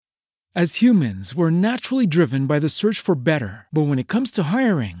As humans, we're naturally driven by the search for better. But when it comes to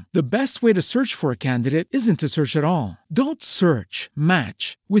hiring, the best way to search for a candidate isn't to search at all. Don't search,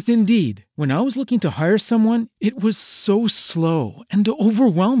 match with Indeed. When I was looking to hire someone, it was so slow and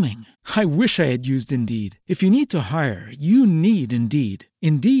overwhelming. I wish I had used Indeed. If you need to hire, you need Indeed.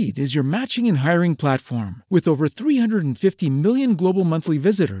 Indeed is your matching and hiring platform with over 350 million global monthly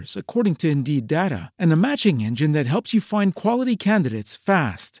visitors, according to Indeed data, and a matching engine that helps you find quality candidates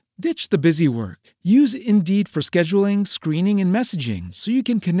fast. Ditch the busy work. Use Indeed for scheduling, screening, and messaging so you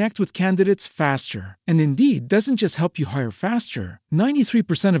can connect with candidates faster. And Indeed doesn't just help you hire faster.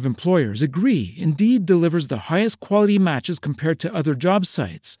 93% of employers agree Indeed delivers the highest quality matches compared to other job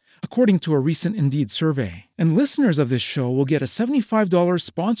sites, according to a recent Indeed survey. And listeners of this show will get a $75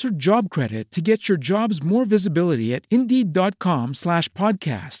 sponsored job credit to get your jobs more visibility at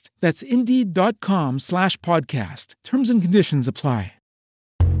Indeed.com/podcast. That's Indeed.com/podcast. Terms and conditions apply.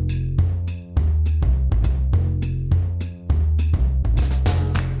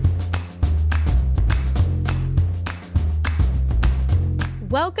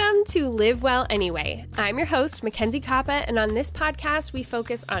 Welcome to Live Well Anyway. I'm your host, Mackenzie Koppa, and on this podcast, we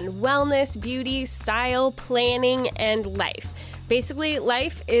focus on wellness, beauty, style, planning, and life. Basically,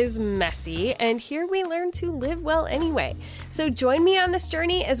 life is messy, and here we learn to live well anyway. So join me on this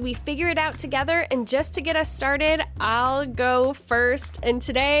journey as we figure it out together, and just to get us started, I'll go first. And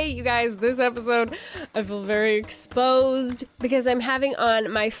today, you guys, this episode, I feel very exposed because I'm having on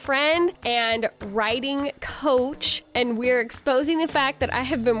my friend and writing coach, and we're exposing the fact that I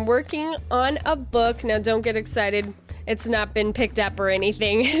have been working on a book. Now, don't get excited. It's not been picked up or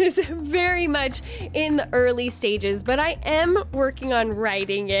anything. It is very much in the early stages, but I am working on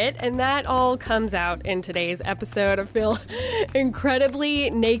writing it, and that all comes out in today's episode. I feel incredibly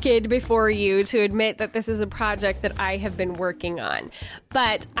naked before you to admit that this is a project that I have been working on.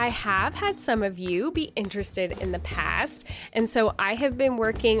 But I have had some of you be interested in the past, and so I have been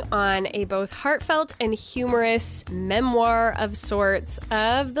working on a both heartfelt and humorous memoir of sorts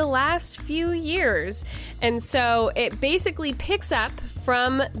of the last few years. And so it basically picks up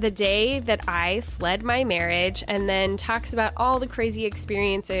from the day that I fled my marriage and then talks about all the crazy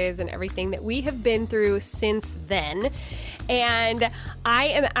experiences and everything that we have been through since then. And I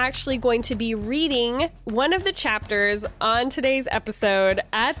am actually going to be reading one of the chapters on today's episode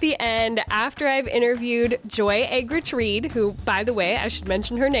at the end after I've interviewed Joy Eggerichs-Reid, who, by the way, I should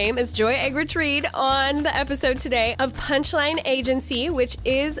mention her name, is Joy Eggerichs-Reid on the episode today of Punchline Agency, which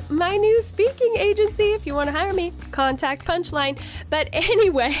is my new speaking agency. If you want to hire me, contact Punchline. But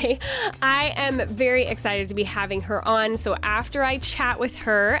anyway, I am very excited to be having her on. So after I chat with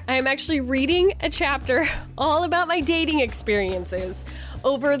her, I'm actually reading a chapter all about my dating experiences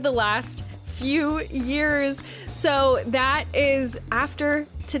over the last few years. So that is after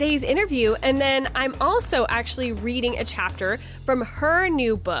today's interview. And then I'm also actually reading a chapter from her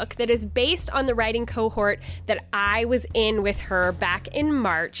new book that is based on the writing cohort that I was in with her back in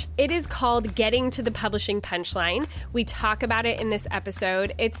March. It is called Getting to the Publishing Punchline. We talk about it in this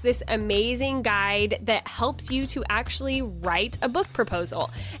episode. It's this amazing guide that helps you to actually write a book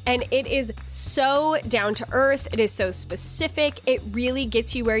proposal. And it is so down to earth. It is so specific. It really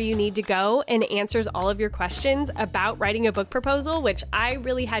gets you where you need to go and answers all of your questions about writing a book proposal, which I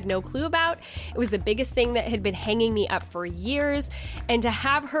really had no clue about. It was the biggest thing that had been hanging me up for years, and to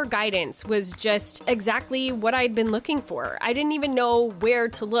have her guidance was just exactly what I'd been looking for. I didn't even know where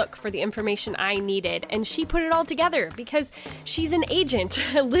to look for the information I needed, and she put it all together because she's an agent,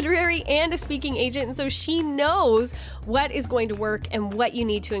 a literary and a speaking agent, and so she knows what is going to work and what you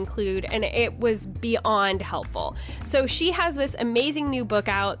need to include, and it was beyond helpful. So she has this amazing new book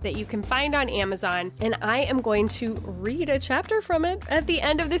out that you can find on Amazon, and I am going to read a chapter from it at the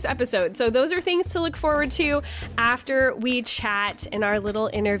end of this episode. So those are things to look forward to after we chat in our little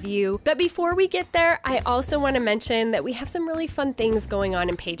interview. But before we get there, I also want to mention that we have some really fun things going on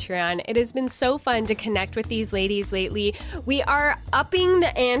in Patreon. It has been so fun to connect with these ladies lately. We are upping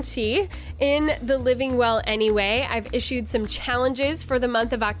the ante in the Living Well Anyway. I've issued some challenges for the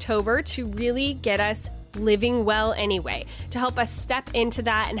month of October to really get us living well anyway, to help us step into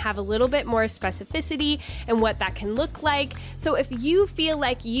that and have a little bit more specificity and what that can look like. So if you feel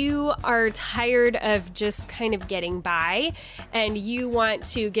like you are tired of just kind of getting by and you want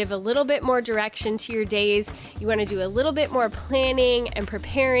to give a little bit more direction to your days, you want to do a little bit more planning and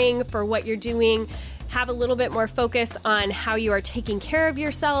preparing for what you're doing, have a little bit more focus on how you are taking care of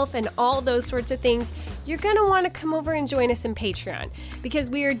yourself and all those sorts of things, you're going to want to come over and join us in Patreon because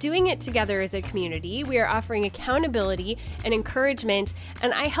we are doing it together as a community. We are offering accountability and encouragement,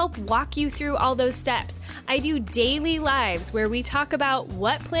 and I help walk you through all those steps. I do daily lives where we talk about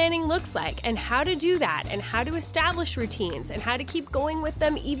what planning looks like and how to do that and how to establish routines and how to keep going with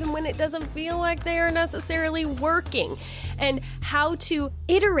them even when it doesn't feel like they are necessarily working, and how to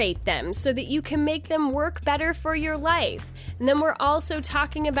iterate them so that you can make them work better for your life. And then we're also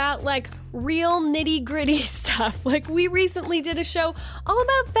talking about like real nitty gritty stuff. Like we recently did a show all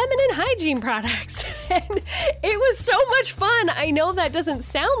about feminine hygiene products and it was so much fun. I know that doesn't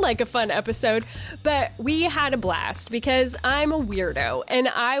sound like a fun episode, but we had a blast because I'm a weirdo and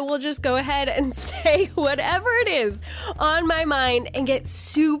I will just go ahead and say whatever it is on my mind and get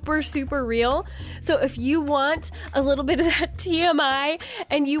super, super real. So if you want a little bit of that TMI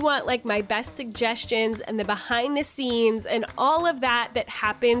and you want like my best suggestions and the behind the scenes and all of that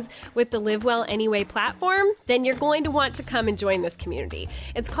happens with the Live Well Anyway platform, then you're going to want to come and join this community.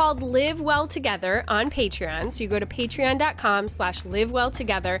 It's called Live Well Together on Patreon. So you go to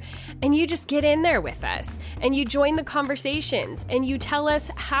patreon.com/livewelltogether and you just get in there with us and you join the conversations and you tell us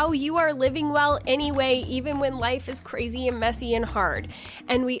how you are living well anyway, even when life is crazy and messy and hard.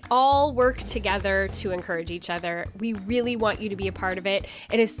 And we all work together to encourage each other. We really want you to be a part of it.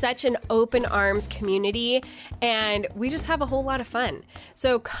 It is such an open arms community and we just have a whole lot of fun.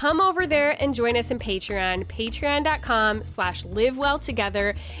 So come over there and join us in Patreon,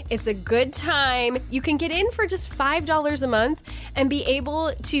 patreon.com/livewelltogether. It's a good time. You can get in for just $5 a month and be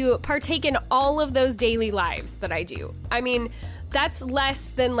able to partake in all of those daily lives that I do. I mean, that's less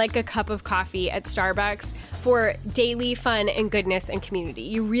than like a cup of coffee at Starbucks for daily fun and goodness and community.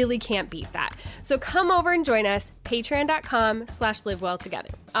 You really can't beat that. So come over and join us,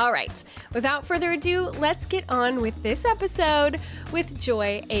 patreon.com/livewelltogether. All right, without further ado, let's get on with this episode with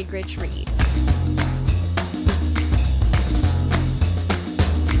Joy Agrich-Reed.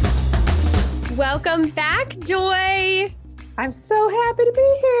 Welcome back, Joy. I'm so happy to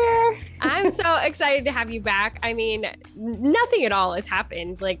be here. I'm so excited to have you back. I mean, nothing at all has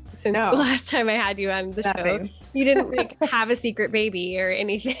happened like since the last time I had you on the show. You didn't like have a secret baby or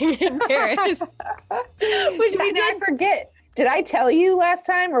anything in Paris. Which we did forget. Did I tell you last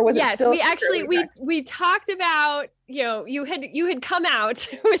time or was it still? Yes, we actually we talked about, you know, you had come out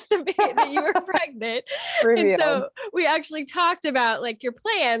with the baby that you were pregnant. And so we actually talked about like your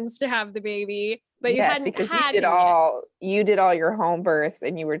plans to have the baby, but you hadn't because had you did all your home births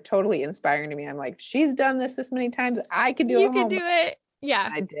and you were totally inspiring to me. I'm like, she's done this many times. I could do it. You could do it. Yeah.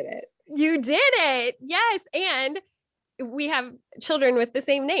 I did it. You did it. Yes. And we have children with the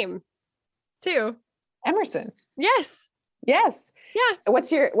same name too. Emerson. Yes. Yes. Yeah. What's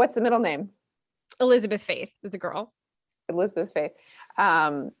the middle name? Elizabeth Faith is a girl. Elizabeth Faith.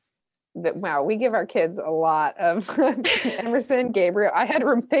 Wow, we give our kids a lot of Emerson, Gabriel. I had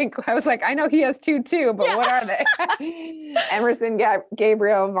to think. I was like, I know he has two too, but what are they? Emerson,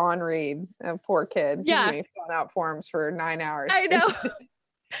 Gabriel, Vaughn Reed. Poor kid. Yeah. He's filling out forms for 9 hours. I know.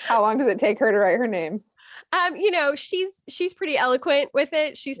 How long does it take her to write her name? You know, she's pretty eloquent with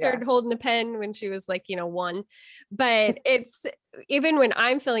it. She started holding a pen when she was like, 1, but it's even when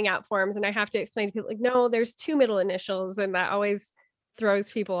I'm filling out forms and I have to explain to people like, no, there's 2 middle initials. And that always throws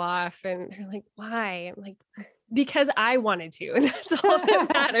people off. And they're like, why? I'm like, because I wanted to, and that's all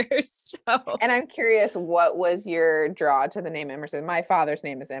that matters. So, and I'm curious, what was your draw to the name Emerson? My father's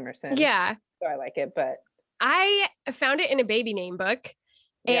name is Emerson. Yeah. So I like it, but I found it in a baby name book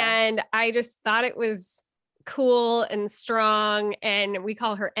and I just thought it was cool and strong, and we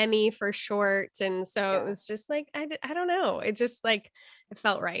call her Emmy for short, and so it was just like I don't know, it just like it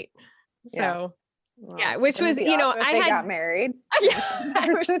felt right. So which was I had got married.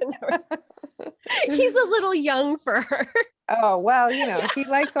 He's a little young for her. Oh well, he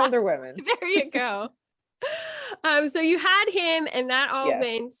likes older women. There you go. So you had him, and that all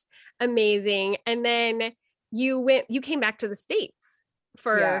went amazing, and then you came back to the States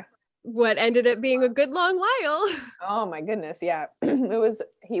for what ended up being a good long while. Oh my goodness. Yeah.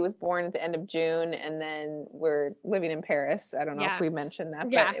 He was born at the end of June, and then we're living in Paris. I don't know if we mentioned that,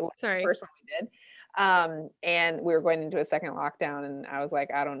 but it was the first one we did. And we were going into a second lockdown, and I was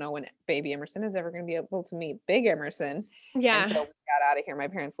like, I don't know when baby Emerson is ever going to be able to meet big Emerson. Yeah. And so we got out of here. My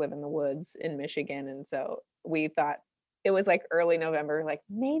parents live in the woods in Michigan. And so we thought it was like early November, like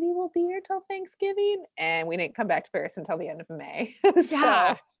maybe we'll be here till Thanksgiving. And we didn't come back to Paris until the end of May.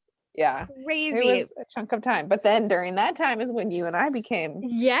 So, yeah. Crazy. It was a chunk of time. But then during that time is when you and I became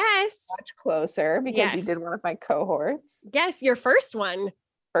much closer, because you did one of my cohorts. Yes, your first one.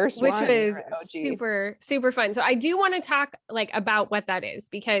 First which one, was super, super fun. So I do want to talk like about what that is,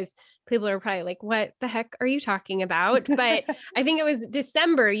 because people are probably like, what the heck are you talking about? But I think it was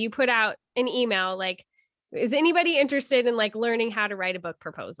December, you put out an email like, is anybody interested in like learning how to write a book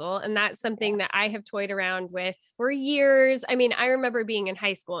proposal? And that's something that I have toyed around with for years. I mean, I remember being in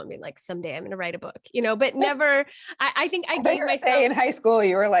high school and being like, someday I'm going to write a book, you know, but never, I think I gave myself in high school,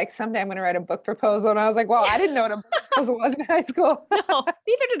 you were like, someday I'm going to write a book proposal. And I was like, well, I didn't know what a book proposal was in high school. No,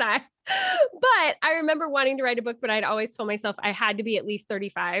 neither did I. But I remember wanting to write a book, but I'd always told myself I had to be at least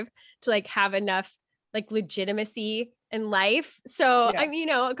 35 to like have enough like legitimacy in life. So I'm, you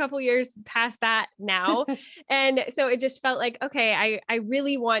know, a couple years past that now. And so it just felt like, okay, I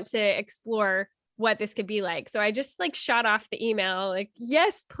really want to explore what this could be like. So I just like shot off the email, like,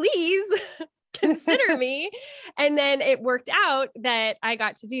 yes, please consider me. And then it worked out that I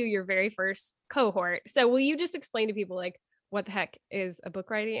got to do your very first cohort. So will you just explain to people like, what the heck is a book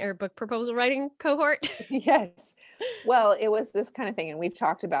writing or book proposal writing cohort? Yes. Well, it was this kind of thing. And we've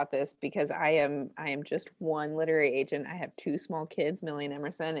talked about this because I am just one literary agent. I have two small kids, Millie and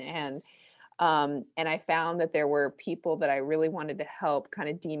Emerson. And I found that there were people that I really wanted to help kind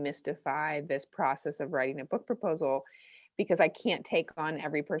of demystify this process of writing a book proposal, because I can't take on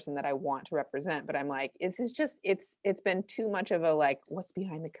every person that I want to represent. But I'm like, it's been too much of a, like, what's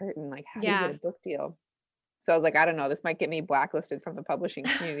behind the curtain? Like, how do you get a book deal? So I was like, I don't know, this might get me blacklisted from the publishing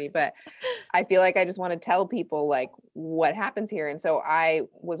community, but I feel like I just want to tell people like what happens here. And so I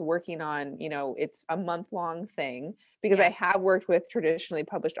was working on, you know, it's a month-long thing, because I have worked with traditionally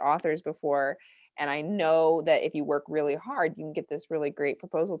published authors before. And I know that if you work really hard, you can get this really great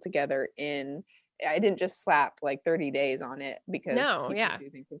proposal together I didn't just slap like 30 days on it, because people do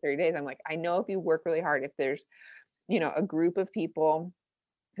things in 30 days. I'm like, I know if you work really hard, if there's, you know, a group of people,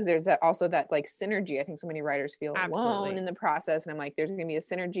 because there's also that like synergy. I think so many writers feel alone in the process. And I'm like, there's going to be a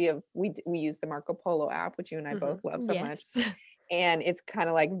synergy of, we use the Marco Polo app, which you and I both love so much. And it's kind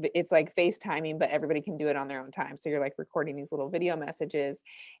of like, it's like FaceTiming, but everybody can do it on their own time. So you're like recording these little video messages.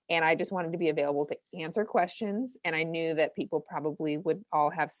 And I just wanted to be available to answer questions. And I knew that people probably would all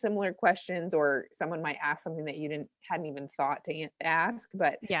have similar questions, or someone might ask something that you hadn't even thought to ask.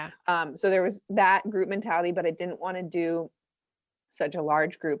 But so there was that group mentality, but I didn't want to do such a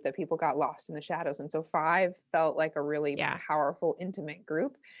large group that people got lost in the shadows. And so 5 felt like a really powerful, intimate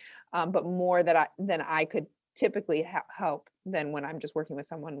group, but more than I could typically help than when I'm just working with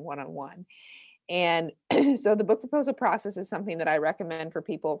someone one-on-one. And so the book proposal process is something that I recommend for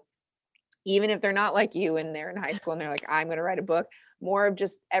people, even if they're not like you and they're in high school and they're like, I'm going to write a book. More of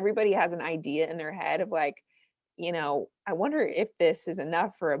just, everybody has an idea in their head of like, you know, I wonder if this is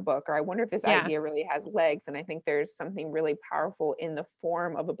enough for a book, or I wonder if this idea really has legs. And I think there's something really powerful in the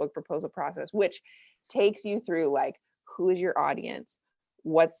form of a book proposal process, which takes you through like, who is your audience?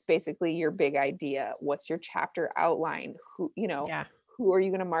 What's basically your big idea? What's your chapter outline? Who, you know, who are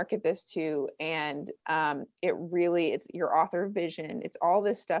you going to market this to? And it's your author vision. It's all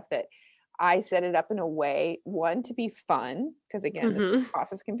this stuff that I set it up in a way, one, to be fun, because again, this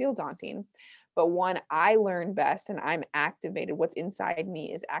process can feel daunting. But one, I learn best and I'm activated. What's inside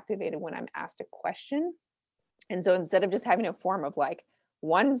me is activated when I'm asked a question. And so instead of just having a form of like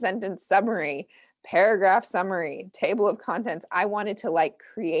 1-sentence summary, paragraph summary, table of contents, I wanted to like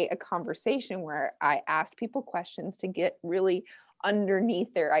create a conversation where I asked people questions to get really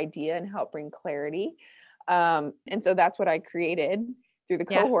underneath their idea and help bring clarity. And so that's what I created through the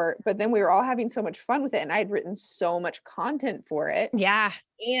cohort. But then we were all having so much fun with it, and I had written so much content for it.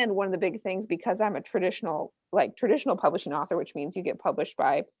 And one of the big things, because I'm a traditional publishing author, which means you get published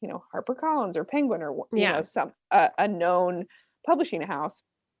by, you know, HarperCollins or Penguin or, you know, some, a known publishing house.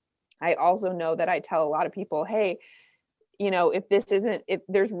 I also know that I tell a lot of people, hey, you know, if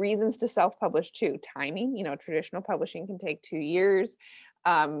there's reasons to self-publish too. Timing, you know, traditional publishing can take 2 years.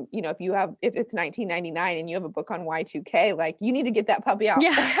 You know, if it's 1999 and you have a book on Y2K, like you need to get that puppy out.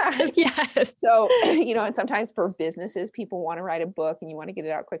 Yes. So, you know, and sometimes for businesses, people want to write a book and you want to get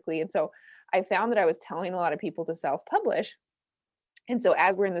it out quickly. And so I found that I was telling a lot of people to self-publish. And so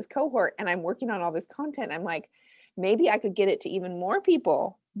as we're in this cohort and I'm working on all this content, I'm like, maybe I could get it to even more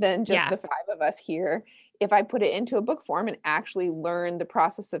people than just the 5 of us here if I put it into a book form and actually learn the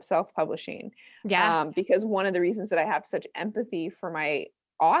process of self-publishing. Because one of the reasons that I have such empathy for my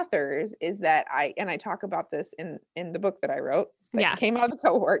authors is that I talk about this in the book that I wrote that came out of the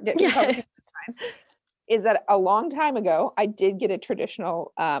cohort, is that a long time ago, I did get a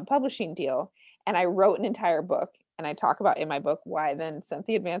traditional publishing deal, and I wrote an entire book, and I talk about in my book why then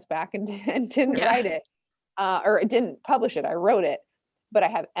Cynthia advanced back and didn't write it, or didn't publish it. I wrote it. but I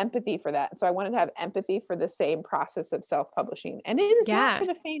have empathy for that. So I wanted to have empathy for the same process of self-publishing. And it is not for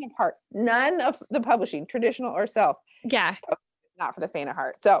the faint of heart. None of the publishing, traditional or self, not for the faint of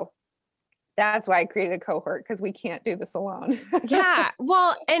heart. So that's why I created a cohort, because we can't do this alone. Yeah.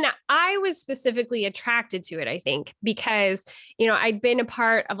 Well, and I was specifically attracted to it, I think, because, you know, I'd been a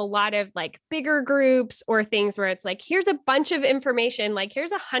part of a lot of like bigger groups or things where it's like, here's a bunch of information, like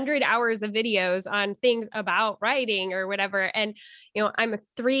here's 100 hours of videos on things about writing or whatever. And, you know, I'm a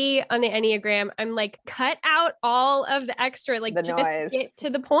 3 on the Enneagram. I'm like, cut out all of the extra, like just get to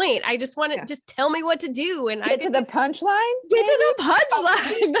the point. I just want to just tell me what to do. And get to the punchline. Get to the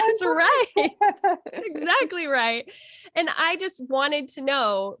punchline. That's right. Exactly right. And I just wanted to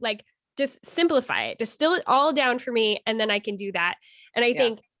know, like, just simplify it, distill it all down for me. And then I can do that. And I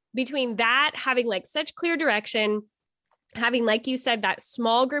think between that, having like such clear direction, having, like you said, that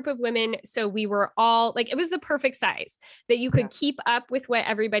small group of women. So we were all like, it was the perfect size that you could keep up with what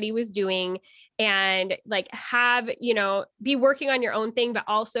everybody was doing and like have, you know, be working on your own thing, but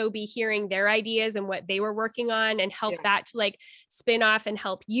also be hearing their ideas and what they were working on and help that to like spin off and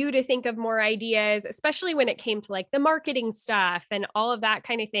help you to think of more ideas, especially when it came to like the marketing stuff and all of that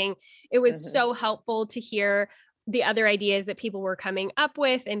kind of thing. It was so helpful to hear the other ideas that people were coming up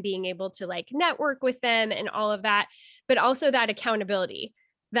with and being able to like network with them and all of that, but also that accountability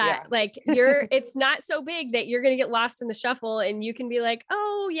that like it's not so big that you're going to get lost in the shuffle and you can be like,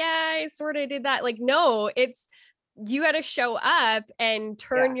 oh yeah, I sort of did that. Like, no, it's, you got to show up and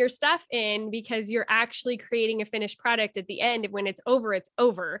turn your stuff in because you're actually creating a finished product at the end. When it's over, it's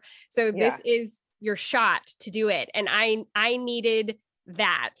over. So this is your shot to do it. And I needed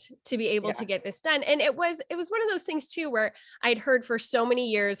that to be able to get this done. And it was one of those things too, where I'd heard for so many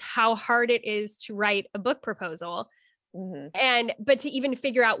years how hard it is to write a book proposal. But to even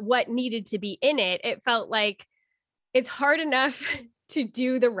figure out what needed to be in it, it felt like it's hard enough to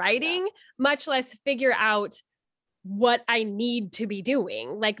do the writing, much less figure out what I need to be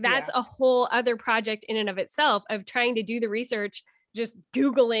doing. Like that's a whole other project in and of itself of trying to do the research, just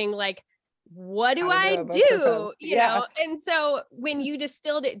Googling like, what do I do? You know? And so when you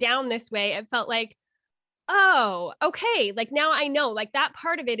distilled it down this way, it felt like, oh, okay. Like now I know, like that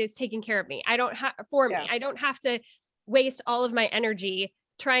part of it is taking care of me. I don't have me. I don't have to waste all of my energy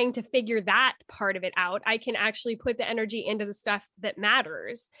trying to figure that part of it out. I can actually put the energy into the stuff that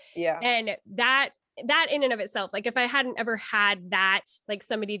matters. Yeah. And that in and of itself, like if I hadn't ever had that, like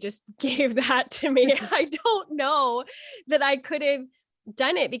somebody just gave that to me, I don't know that I could have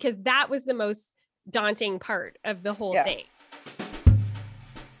done it, because that was the most daunting part of the whole thing.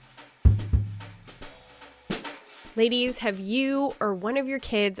 Ladies, have you or one of your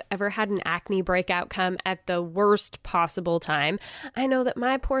kids ever had an acne breakout come at the worst possible time? I know that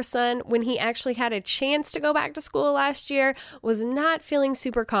my poor son, when he actually had a chance to go back to school last year, was not feeling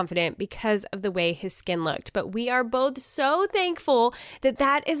super confident because of the way his skin looked. But we are both so thankful that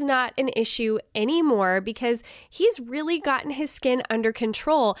that is not an issue anymore, because he's really gotten his skin under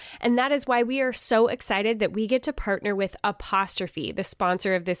control. And that is why we are so excited that we get to partner with Apostrophe, the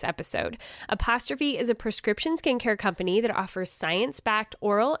sponsor of this episode. Apostrophe is a prescription skincare company that offers science-backed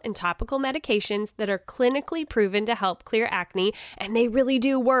oral and topical medications that are clinically proven to help clear acne, and they really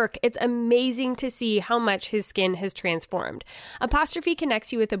do work. It's amazing to see how much his skin has transformed. Apostrophe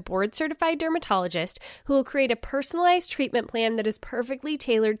connects you with a board-certified dermatologist who will create a personalized treatment plan that is perfectly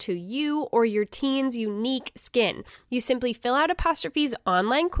tailored to you or your teen's unique skin. You simply fill out Apostrophe's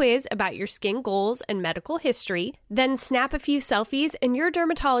online quiz about your skin goals and medical history, then snap a few selfies, and your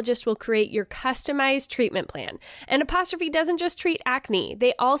dermatologist will create your customized treatment plan. And Apostrophe doesn't just treat acne.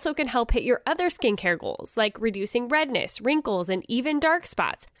 They also can help hit your other skincare goals, like reducing redness, wrinkles, and even dark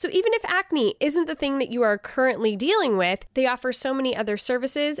spots. So even if acne isn't the thing that you are currently dealing with, they offer so many other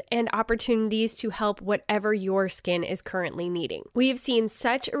services and opportunities to help whatever your skin is currently needing. We have seen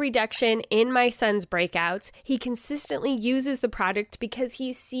such a reduction in my son's breakouts. He consistently uses the product because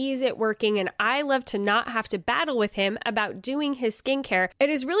he sees it working, and I love to not have to battle with him about doing his skincare. It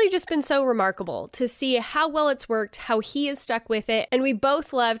has really just been so remarkable to see how well it's worked, how he is stuck with it. And we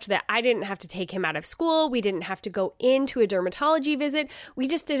both loved that I didn't have to take him out of school. We didn't have to go into a dermatology visit. We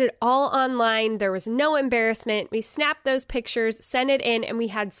just did it all online. There was no embarrassment. We snapped those pictures, sent it in, and we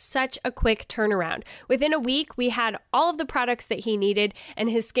had such a quick turnaround. Within a week, we had all of the products that he needed, and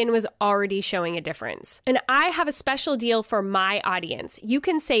his skin was already showing a difference. And I have a special deal for my audience. You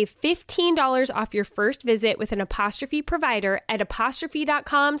can save $15 off your first visit with an Apostrophe provider at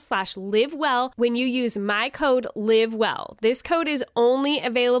apostrophe.com/livewell when you use my code code LIVEWELL. This code is only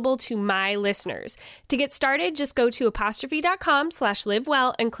available to my listeners. To get started, just go to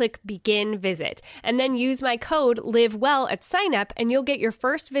apostrophe.com/livewell and click begin visit. And then use my code LIVEWELL at sign up and you'll get your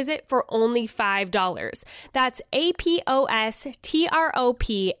first visit for only $5. That's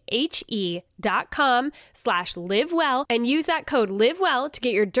apostrophe.com/livewell and use that code LIVEWELL to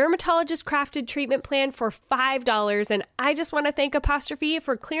get your dermatologist crafted treatment plan for $5. And I just want to thank Apostrophe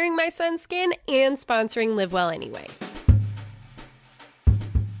for clearing my son's skin and sponsoring Live Well Anyway.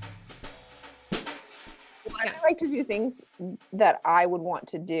 Well, I like to do things that I would want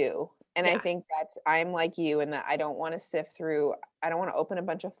to do. And I think I'm like you in that I don't want to sift through, I don't want to open a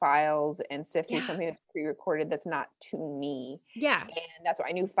bunch of files and sift through something that's pre-recorded that's not to me. Yeah. And that's why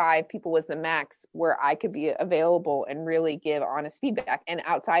I knew 5 people was the max where I could be available and really give honest feedback. And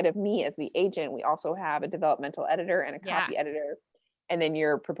outside of me as the agent, we also have a developmental editor and a copy editor. And then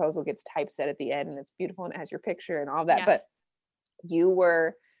your proposal gets typeset at the end and it's beautiful and it has your picture and all that. Yeah. But you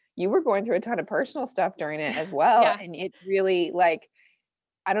were going through a ton of personal stuff during it as well. Yeah. And it really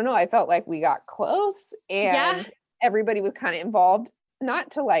I don't know, I felt like we got close and everybody was kind of involved, not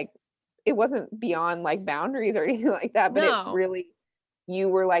to it wasn't beyond boundaries or anything like that, but it really, you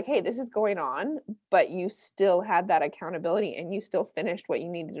were like, hey, this is going on, but you still had that accountability and you still finished what you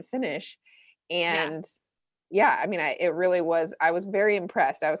needed to finish. And I mean, it really was, I was very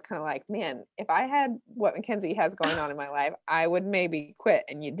impressed. I was kind of like, man, if I had what Mackenzie has going on in my life, I would maybe quit,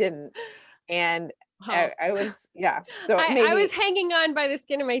 and you didn't. And I was, so I was hanging on by the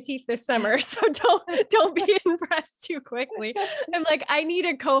skin of my teeth this summer. So don't be impressed too quickly. I'm like, I need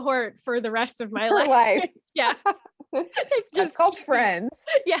a cohort for the rest of my life. Yeah. It's just called friends.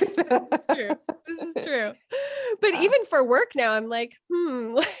 Yes, this is true. This is true. But even for work now, I'm like,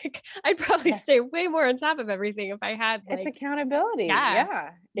 I'd probably stay way more on top of everything if I had it's accountability.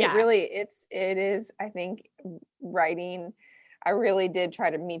 It really, it is, I think writing, I really did try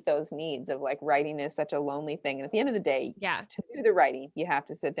to meet those needs of writing is such a lonely thing. And at the end of the day, to do the writing, you have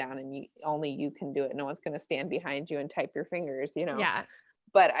to sit down and only you can do it. No one's going to stand behind you and type your fingers, Yeah.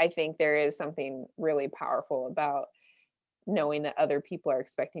 But I think there is something really powerful about knowing that other people are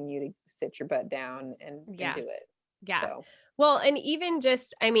expecting you to sit your butt down and do it. Yeah. So. Well, and even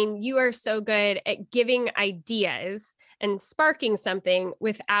just, I mean, you are so good at giving ideas and sparking something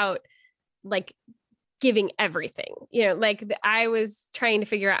without giving everything, I was trying to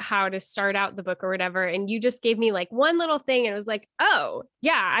figure out how to start out the book or whatever. And you just gave me one little thing and it was like, oh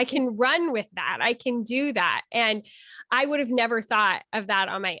yeah, I can run with that. I can do that. And I would have never thought of that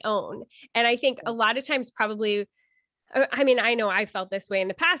on my own. And I think a lot of times probably, I mean, I know I felt this way in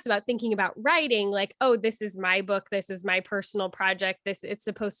the past about thinking about writing, oh, this is my book. This is my personal project. It's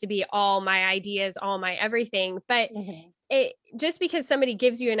supposed to be all my ideas, all my everything. But it just because somebody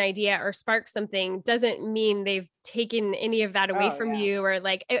gives you an idea or sparks something doesn't mean they've taken any of that away from you, or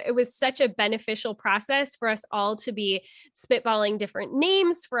it was such a beneficial process for us all to be spitballing different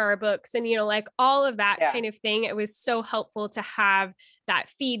names for our books and, all of that kind of thing. It was so helpful to have that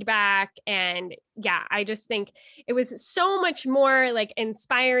feedback. And I just think it was so much more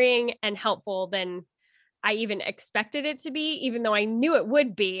inspiring and helpful than I even expected it to be, even though I knew it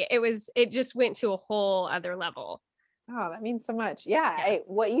would be. It just went to a whole other level. Oh, that means so much. Yeah.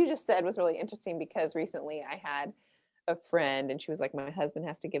 What you just said was really interesting because recently I had a friend and she was like, my husband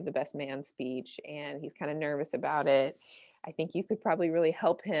has to give the best man speech and he's kind of nervous about it. I think you could probably really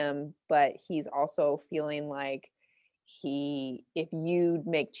help him, but he's also feeling like if you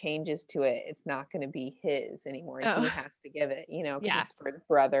make changes to it, it's not going to be his anymore. He has to give it, because it's for his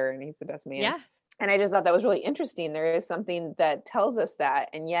brother and he's the best man. Yeah. And I just thought that was really interesting. There is something that tells us that.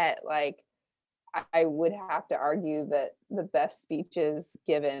 And yet I would have to argue that the best speeches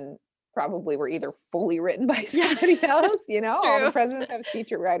given probably were either fully written by somebody else, all the presidents have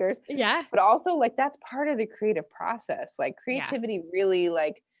speech writers. Yeah. But also that's part of the creative process. Creativity really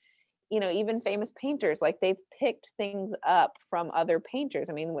even famous painters, they've picked things up from other painters.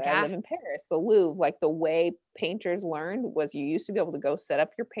 I mean, when I live in Paris, the Louvre, the way painters learned was you used to be able to go set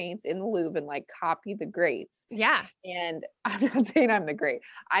up your paints in the Louvre and copy the greats. Yeah. And I'm not saying I'm the great.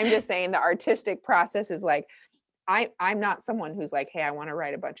 I'm just saying the artistic process is I'm not someone who's hey, I want to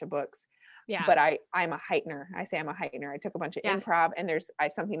write a bunch of books. Yeah. But I'm a heightener. I say I'm a heightener. I took a bunch of improv and there's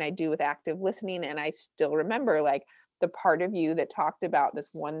something I do with active listening. And I still remember the part of you that talked about this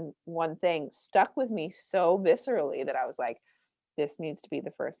one thing stuck with me so viscerally that I was like, this needs to be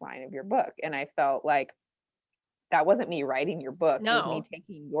the first line of your book. And I felt like that wasn't me writing your book. No. It was me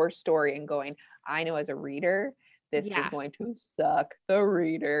taking your story and going, I know as a reader, this is going to suck the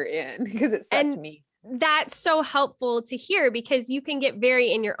reader in because it sucked me. That's so helpful to hear because you can get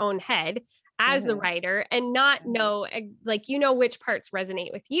very in your own head as the writer and not know, like, you know, which parts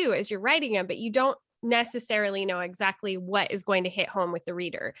resonate with you as you're writing them, but you don't necessarily know exactly what is going to hit home with the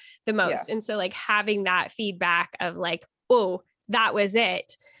reader the most. And so like having that feedback of like, oh, that was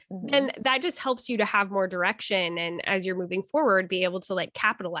it. And that just helps you to have more direction. And as you're moving forward, be able to like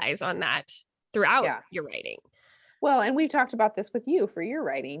capitalize on that throughout your writing. Well, and we've talked about this with you for your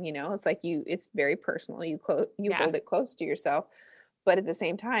writing, you know, it's like it's very personal. You hold it close to yourself, but at the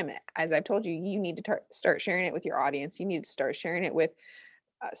same time, as I've told you, you need to start sharing it with your audience. You need to start sharing it with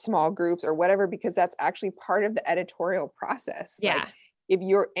small groups or whatever, because that's actually part of the editorial process. Yeah. Like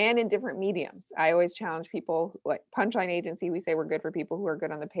and in different mediums, I always challenge people, like Punchline Agency, we say we're good for people who are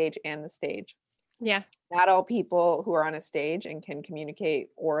good on the page and the stage. Yeah. Not all people who are on a stage and can communicate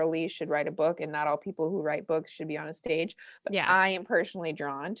orally should write a book, and not all people who write books should be on a stage. But I am personally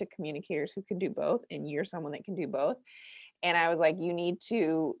drawn to communicators who can do both, and you're someone that can do both. And I was like, you need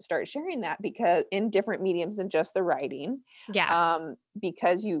to start sharing that, because in different mediums than just the writing. Yeah.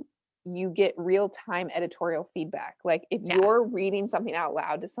 Because you get real-time editorial feedback. Like if you're reading something out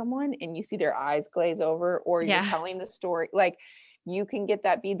loud to someone and you see their eyes glaze over, or you're telling the story, like you can get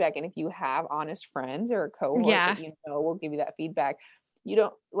that feedback. And if you have honest friends or a cohort that you know will give you that feedback, you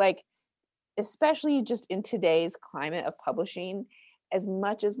don't like, especially just in today's climate of publishing, as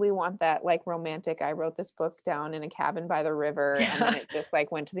much as we want that like romantic, I wrote this book down in a cabin by the river and then it just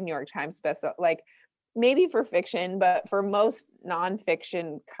like went to the New York Times special, like maybe for fiction, but for most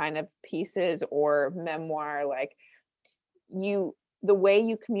nonfiction kind of pieces or memoir, like the way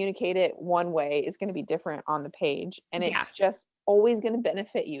you communicate it one way is going to be different on the page, and it's just always going to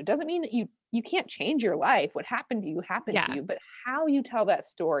benefit you. It doesn't mean that you can't change your life. What happened to you happened to you, but how you tell that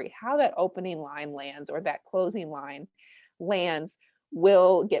story, how that opening line lands or that closing line lands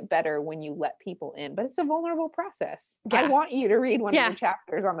will get better when you let people in. But it's a vulnerable process. I want you to read one of your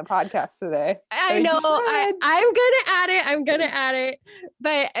chapters on the podcast today. I know. I'm gonna add it,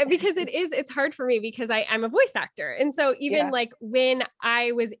 but because it's hard for me because I'm a voice actor. And so even like when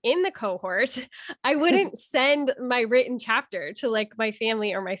I was in the cohort, I wouldn't send my written chapter to like my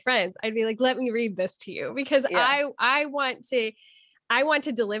family or my friends. I'd be like, let me read this to you, because I want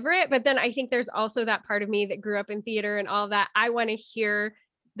to deliver it. But then I think there's also that part of me that grew up in theater and all that. I want to hear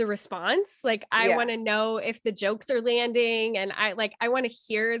the response. Like I want to know if the jokes are landing, and I want to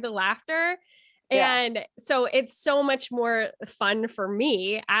hear the laughter. And so it's so much more fun for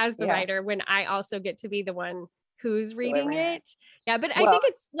me as the writer when I also get to be the one who's reading it. Yeah. But I think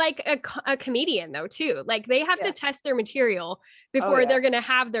it's like a comedian though, too. Like they have to test their material before they're going to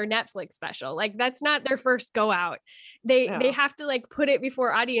have their Netflix special. Like that's not their first go out. They have to like put it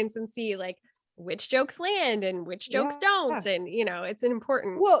before audience and see like which jokes land and which jokes don't. And you know, it's an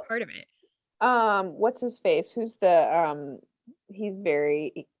important part of it. What's his face? Who's the, he's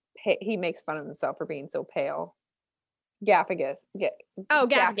he makes fun of himself for being so pale. Gaffigan.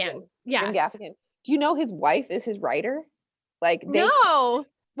 Gaffigan. Yeah. Gaffigan. Do you know his wife is his writer? Like no.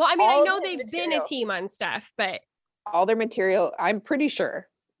 Well, I mean, I know they've been a team on stuff, but all their material, I'm pretty sure,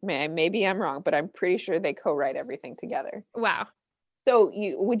 maybe I'm wrong, but I'm pretty sure they co-write everything together. Wow. So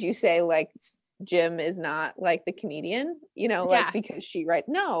would you say like Jim is not like the comedian, you know, like because she writes?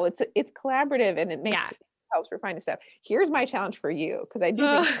 No, it's collaborative, and it helps refine the stuff. Here's my challenge for you, because I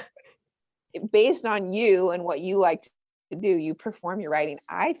do think based on you and what you like to do, you perform your writing.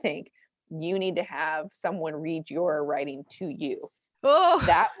 I think you need to have someone read your writing to you.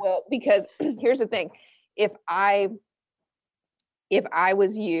 That will, because here's the thing. If I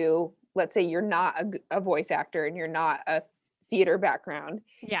was you, let's say you're not a voice actor and you're not a theater background.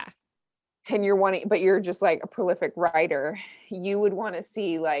 Yeah. And but you're just like a prolific writer, you would want to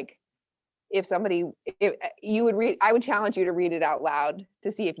see like, I would challenge you to read it out loud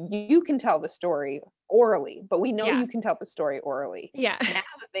to see if you can tell the story orally, but we know you can tell the story orally. Yeah. Now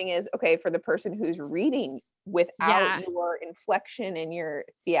the thing is, okay, for the person who's reading without your inflection and your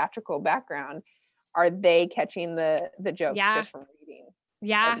theatrical background, are they catching the jokes just from reading?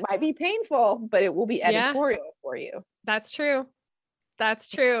 Yeah. It might be painful, but it will be editorial for you. That's true.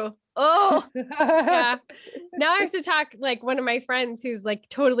 Oh, yeah. Now I have to talk like one of my friends who's like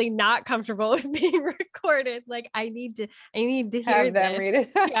totally not comfortable with being recorded. Like I need to hear have them read it.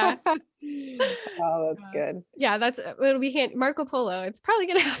 Yeah. Oh, that's good. Yeah, it'll be Marco Polo. It's probably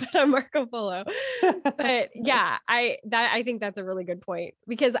gonna happen on Marco Polo. But yeah, I think that's a really good point,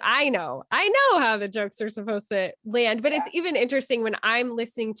 because I know how the jokes are supposed to land. But it's even interesting when I'm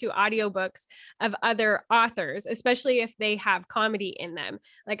listening to audiobooks of other authors, especially if they have comedy in them.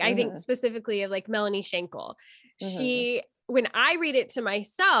 Like I think specifically of like Melanie Schenkel. When I read it to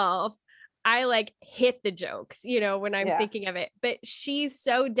myself, I like hit the jokes, you know, when I'm thinking of it, but she's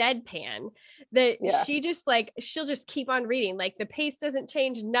so deadpan that she just like, she'll just keep on reading. Like the pace doesn't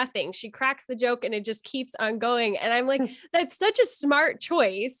change, nothing. She cracks the joke and it just keeps on going. And I'm like, that's such a smart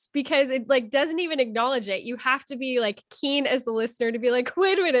choice because it like doesn't even acknowledge it. You have to be like keen as the listener to be like,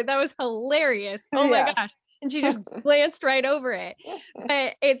 wait a minute, that was hilarious. Oh my gosh. And she just glanced right over it.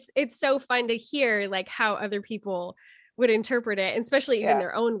 But it's so fun to hear like how other people would interpret it, especially even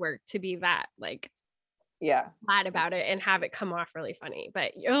their own work, to be that like glad about it and have it come off really funny.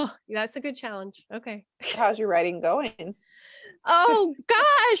 But that's a good challenge. Okay. How's your writing going? Oh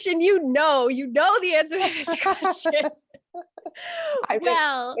gosh. And you know the answer to this question.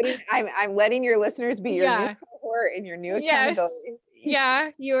 I'm letting your listeners be your new cohort and your new accountability. Yeah,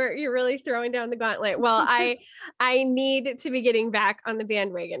 you're really throwing down the gauntlet. Well, I need to be getting back on the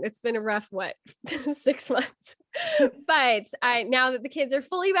bandwagon. It's been a rough 6 months. But now that the kids are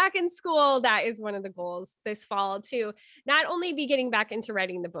fully back in school, that is one of the goals this fall to not only be getting back into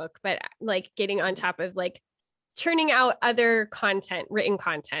writing the book, but like getting on top of like churning out other content, written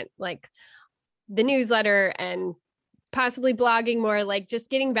content, like the newsletter and possibly blogging more, like just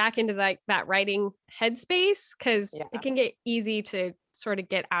getting back into like that writing headspace, because it can get easy to sort of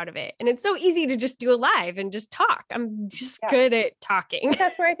get out of it. And it's so easy to just do a live and just talk. I'm just good at talking. But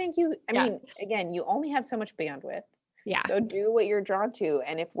that's where I think I mean, again, you only have so much bandwidth. Yeah. So do what you're drawn to.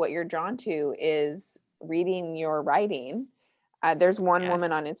 And if what you're drawn to is reading your writing, there's one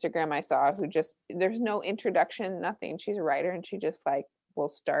woman on Instagram I saw who just, there's no introduction, nothing. She's a writer and she just like will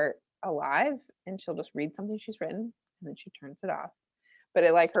start a live and she'll just read something she's written. And then she turns it off. But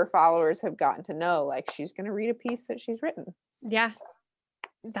it like her followers have gotten to know like she's going to read a piece that she's written. Yeah.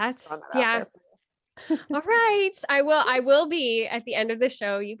 That's All right. I will be at the end of the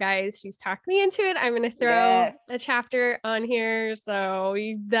show, you guys. She's talked me into it. I'm going to throw a chapter on here. So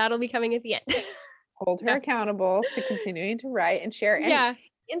that'll be coming at the end. Hold her accountable to continuing to write and share. And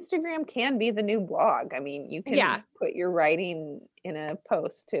Instagram can be the new blog. I mean, you can put your writing in a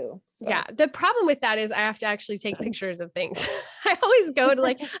post too. So. Yeah. The problem with that is I have to actually take pictures of things. I always go to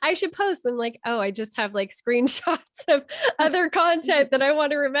like, I should post them like, oh, I just have like screenshots of other content that I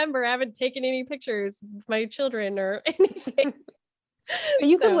want to remember. I haven't taken any pictures of my children or anything.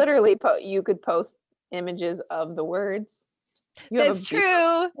 You could literally post images of the words. That's true.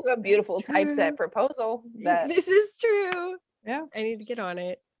 You have a beautiful typeset proposal. This is true. Yeah. I need to get on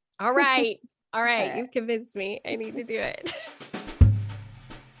it. All right. All right. You've convinced me. I need to do it.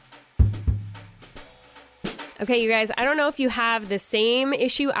 Okay, you guys, I don't know if you have the same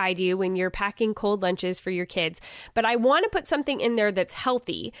issue I do when you're packing cold lunches for your kids, but I want to put something in there that's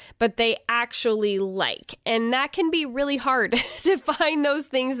healthy, but they actually like. And that can be really hard to find those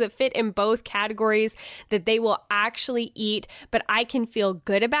things that fit in both categories that they will actually eat, but I can feel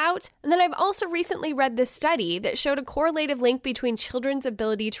good about. And then I've also recently read this study that showed a correlative link between children's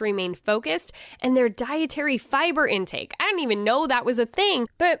ability to remain focused and their dietary fiber intake. I didn't even know that was a thing,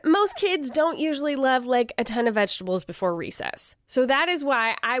 but most kids don't usually love like a ton of vegetables before recess. So that is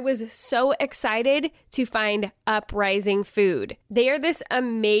why I was so excited to find Uprising Food. They are this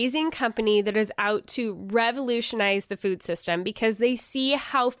amazing company that is out to revolutionize the food system because they see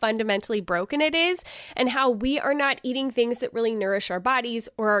how fundamentally broken it is and how we are not eating things that really nourish our bodies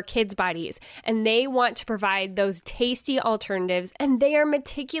or our kids' bodies. And they want to provide those tasty alternatives, and they are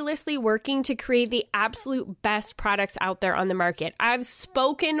meticulously working to create the absolute best products out there on the market. I've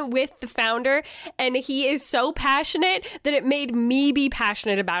spoken with the founder and he is so passionate that it made me be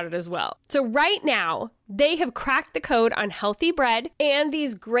passionate about it as well. So right now, they have cracked the code on healthy bread and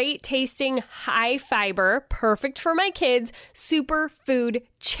these great tasting high fiber, perfect for my kids, superfood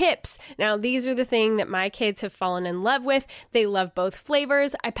chips. Now, these are the thing that my kids have fallen in love with. They love both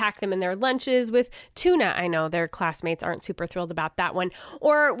flavors. I pack them in their lunches with tuna. I know their classmates aren't super thrilled about that one,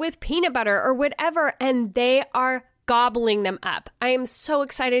 or with peanut butter or whatever, and they are gobbling them up. I am so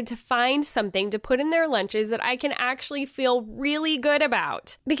excited to find something to put in their lunches that I can actually feel really good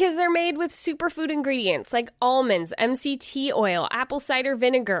about, because they're made with superfood ingredients like almonds, MCT oil, apple cider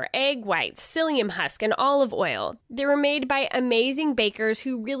vinegar, egg whites, psyllium husk, and olive oil. They were made by amazing bakers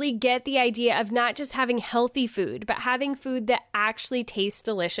who really get the idea of not just having healthy food, but having food that actually tastes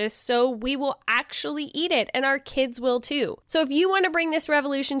delicious, so we will actually eat it, and our kids will too. So if you want to bring this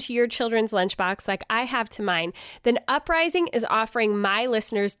revolution to your children's lunchbox like I have to mine, then Uprising is offering my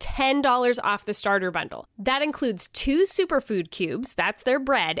listeners $10 off the starter bundle. That includes 2 superfood cubes, that's their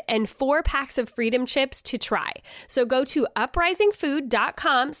bread, and 4 packs of Freedom Chips to try. So go to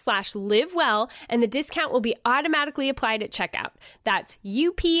uprisingfood.com/livewell and the discount will be automatically applied at checkout. That's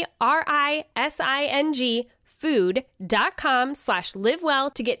UPRISING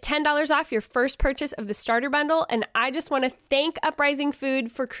uprisingfood.com/livewell to get $10 off your first purchase of the starter bundle. And I just want to thank Uprising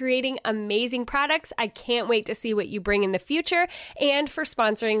Food for creating amazing products. I can't wait to see what you bring in the future, and for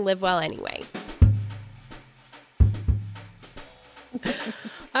sponsoring Live Well Anyway.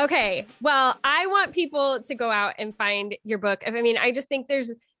 Okay. Well, I want people to go out and find your book. I mean, I just think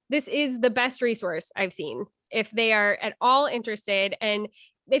this is the best resource I've seen if they are at all interested. And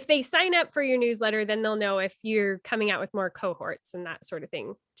if they sign up for your newsletter, then they'll know if you're coming out with more cohorts and that sort of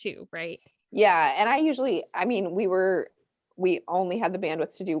thing too, right? Yeah. And we only had the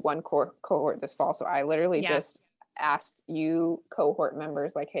bandwidth to do one cohort this fall. So I literally just asked you cohort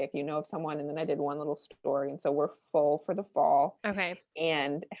members, like, hey, if you know of someone, and then I did one little story. And so we're full for the fall. Okay.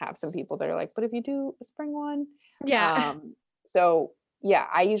 And have some people that are like, but if you do a spring one. Yeah. So yeah,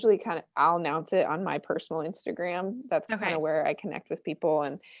 I usually I'll announce it on my personal Instagram. That's kind of where I connect with people,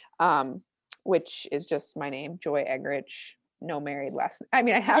 and which is just my name, Joy Egrich. No married last. I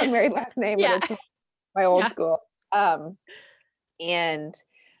mean, I have a married last name, but it's my old school. The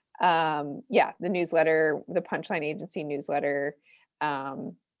newsletter, the Punchline Agency newsletter,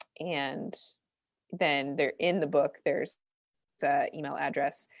 and then there in the book, there's an email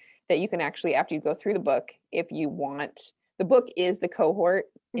address that you can actually, after you go through the book, if you want. The book is the cohort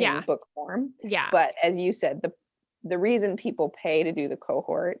in book form. Yeah. But as you said, the reason people pay to do the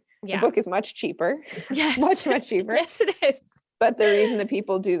cohort, the book is much cheaper. Yes. much cheaper. Yes, it is. But the reason that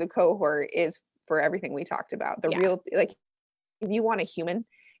people do the cohort is for everything we talked about. Real, like, if you want a human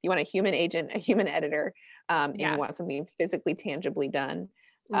agent, a human editor, and you want something physically, tangibly done.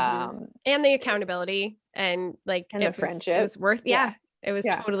 And the accountability and the friendship. It was worth, it was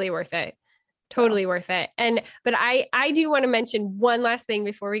totally worth it. Totally worth it. But I do want to mention one last thing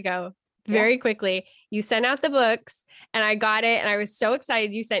before we go very quickly. You sent out the books and I got it. And I was so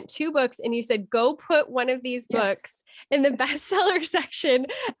excited. You sent 2 books and you said, go put one of these books in the bestseller section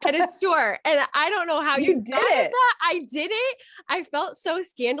at a store. And I don't know how you did it. I did it. I felt so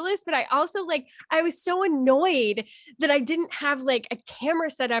scandalous, but I also I was so annoyed that I didn't have a camera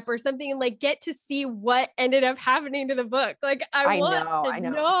set up or something and get to see what ended up happening to the book. I want to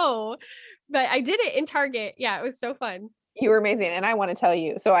know. But I did it in Target. Yeah, it was so fun. You were amazing. And I want to tell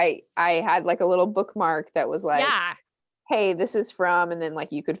you, so I had a little bookmark that was hey, this is from, and then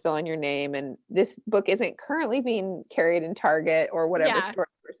you could fill in your name. And this book isn't currently being carried in Target or whatever store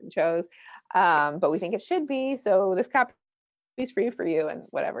the person chose. But we think it should be. So this copy is free for you and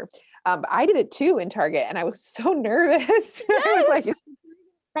whatever. But I did it too in Target and I was so nervous. Yes. I was like,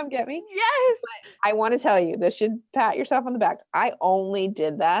 come get me. Yes. But I want to tell you, this should pat yourself on the back. I only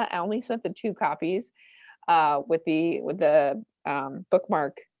did that. I only sent the 2 copies with the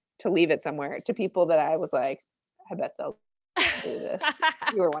bookmark to leave it somewhere to people that I was like, I bet they'll do this.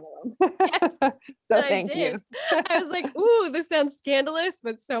 You were one of them. Yes, so thank you. I was like, ooh, this sounds scandalous,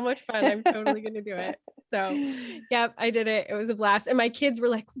 but so much fun. I'm totally going to do it. So yep, I did it. It was a blast. And my kids were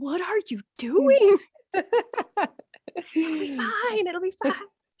like, what are you doing? It'll be fine. It'll be fine.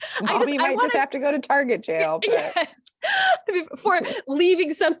 Mommy might just have to go to Target jail. But... Yes. For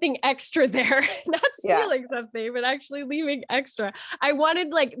leaving something extra there, not stealing something, but actually leaving extra. I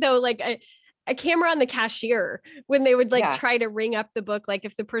wanted a camera on the cashier when they would try to ring up the book.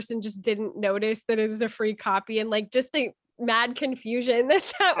 If the person just didn't notice that it was a free copy and just the mad confusion that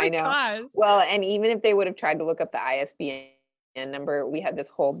would cause. Well, and even if they would have tried to look up the ISBN number, we had this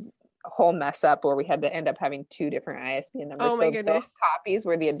whole mess up where we had to end up having 2 different ISBN numbers. Oh my goodness. Those copies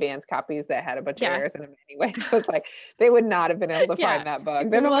were the advanced copies that had a bunch of errors in them anyway. So it's they would not have been able to find that book.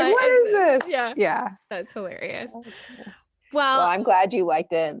 Then I'm like, what is this? Yeah. That's hilarious. Oh, well, I'm glad you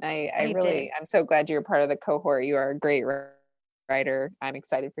liked it. I'm so glad you're part of the cohort. You are a great writer. I'm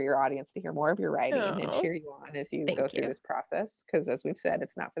excited for your audience to hear more of your writing and cheer you on as you go through this process. Because as we've said,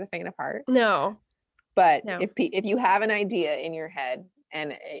 it's not for the faint of heart. No. But if you have an idea in your head,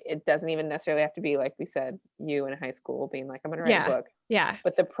 and it doesn't even necessarily have to be like we said, you in high school being like, I'm going to write a book. Yeah.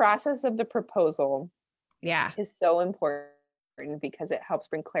 But the process of the proposal is so important because it helps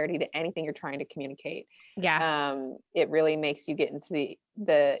bring clarity to anything you're trying to communicate. Yeah. It really makes you get into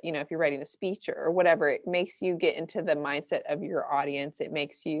the if you're writing a speech or whatever, it makes you get into the mindset of your audience. It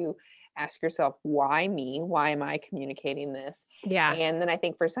makes you ask yourself, why me? Why am I communicating this? Yeah. And then I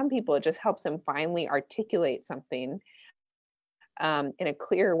think for some people, it just helps them finally articulate something in a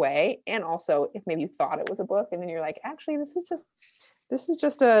clear way. And also if maybe you thought it was a book and then you're like, actually, this is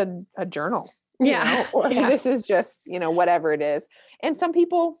just a journal, or this is just, whatever it is. And some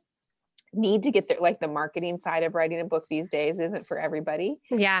people need to get there. The marketing side of writing a book these days isn't for everybody.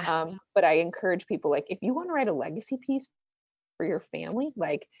 Yeah. But I encourage people, if you want to write a legacy piece for your family,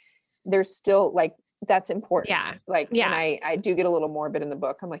 there's still like, that's important. Yeah. Like, and I do get a little morbid in the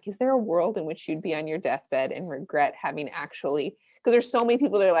book. I'm like, is there a world in which you'd be on your deathbed and regret having actually, because there's so many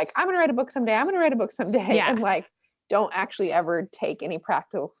people that are like, I'm going to write a book someday. I'm going to write a book someday. Yeah. And like, don't actually ever take any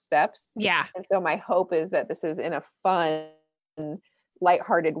practical steps. Yeah. And so my hope is that this is in a fun,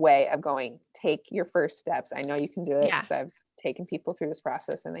 lighthearted way of going, take your first steps. I know you can do it because I've taken people through this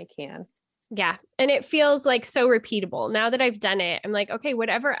process and they can. Yeah. And it feels like so repeatable. Now that I've done it, I'm like, okay,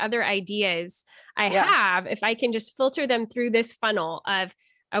 whatever other ideas I have, if I can just filter them through this funnel of,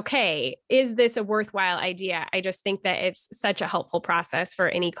 okay, is this a worthwhile idea? I just think that it's such a helpful process for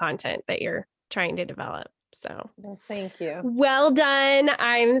any content that you're trying to develop. So thank you. Well done.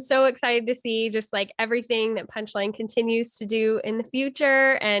 I'm so excited to see just like everything that Punchline continues to do in the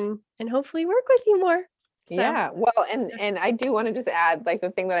future and hopefully work with you more. So. Yeah. Well, and I do want to just add, like,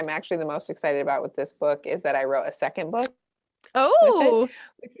 the thing that I'm actually the most excited about with this book is that I wrote a second book. Oh,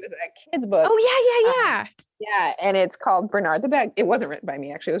 which was a kid's book. Oh yeah. Yeah. And it's called Bernard the Baguette. It wasn't written by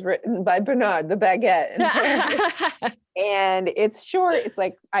me, actually. It was written by Bernard the Baguette. And it's short. It's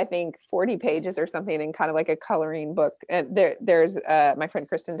like, I think 40 pages or something, and kind of like a coloring book. And there's my friend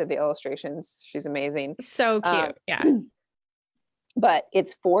Kristen did the illustrations. She's amazing. So cute. Yeah. But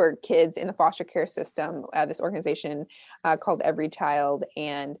it's for kids in the foster care system, this organization called Every Child.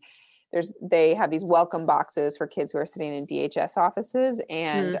 And they have these welcome boxes for kids who are sitting in DHS offices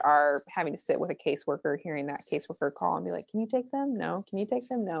and are having to sit with a caseworker, hearing that caseworker call and be like, can you take them? No. Can you take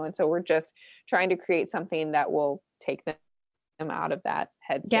them? No. And so we're just trying to create something that will take them out of that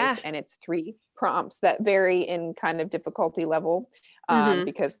headspace. Yeah. And it's 3 prompts that vary in kind of difficulty level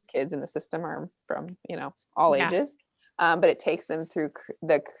because kids in the system are from, all ages. But it takes them through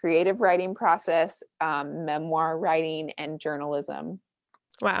the creative writing process, memoir writing, and journalism.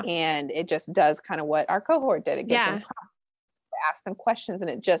 Wow. And it just does kind of what our cohort did. It gives them to ask them questions, and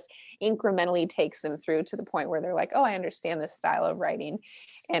it just incrementally takes them through to the point where they're like, oh, I understand this style of writing.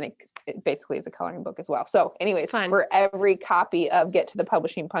 And it basically is a coloring book as well. So anyways, for every copy of Get to the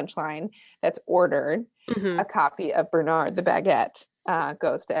Publishing Punchline that's ordered, a copy of Bernard the Baguette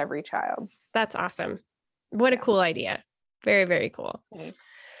goes to Every Child. That's awesome. What a cool idea. Very, very cool.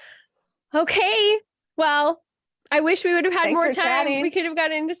 Okay. Well, I wish we would have had more time. Chatting. We could have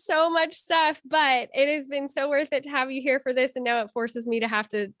gotten into so much stuff, but it has been so worth it to have you here for this. And now it forces me to have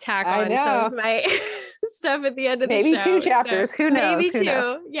to tack on some of my stuff at the end of the show. Maybe 2 chapters. So, who knows? Maybe who 2.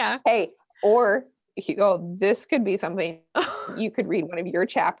 Knows? Yeah. Hey, or this could be something. You could read one of your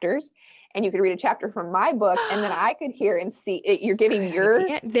chapters, and you could read a chapter from my book, and then I could hear and see it. You're giving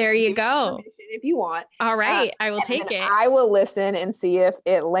your. There you go. If you want. All right. I will take it. I will listen and see if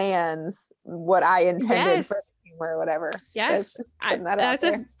it lands what I intended for or whatever. Yes. That's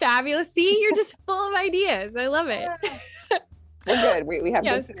a fabulous. See, you're just full of ideas. I love it. We're good. We have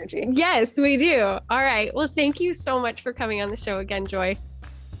good synergy. Yes, we do. All right. Well, thank you so much for coming on the show again, Joy.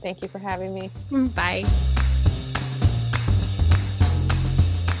 Thank you for having me. Bye.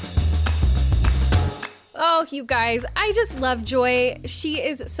 Oh, you guys, I just love Joy. She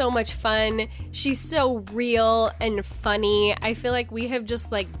is so much fun. She's so real and funny. I feel like we have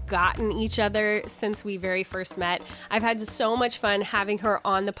just gotten each other since we very first met. I've had so much fun having her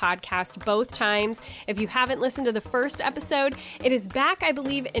on the podcast both times. If you haven't listened to the first episode, it is back, I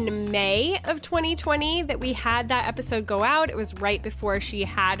believe, in May of 2020 that we had that episode go out. It was right before she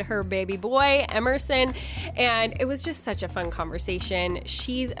had her baby boy, Emerson, and it was just such a fun conversation.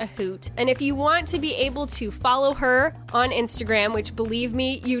 She's a hoot. And if you want to be able to follow her on Instagram, which believe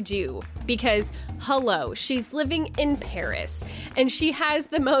me, you do, because hello, she's living in Paris and she has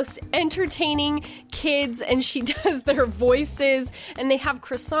the most entertaining kids and she does their voices and they have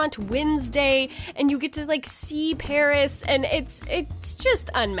Croissant Wednesday and you get to see Paris and it's just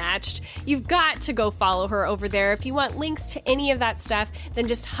unmatched. You've got to go follow her over there. If you want links to any of that stuff, then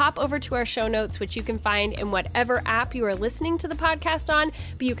just hop over to our show notes, which you can find in whatever app you are listening to the podcast on,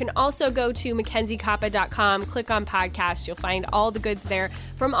 but you can also go to MackenzieKoppa.com, click on podcast. You'll find all the goods there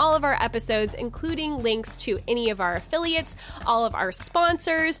from all of our episodes, including links to any of our affiliates, all of our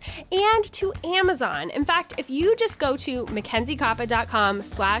sponsors, and to Amazon. In fact, if you just go to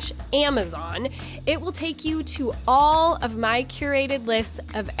MackenzieKoppa.com/Amazon, it will take you to all of my curated lists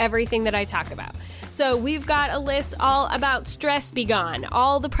of everything that I talk about. So we've got a list all about Stress Be Gone,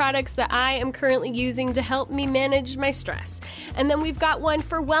 all the products that I am currently using to help me manage my stress. And then we've got one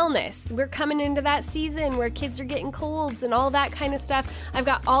for wellness. We're coming into that season where kids are getting colds and all that kind of stuff. I've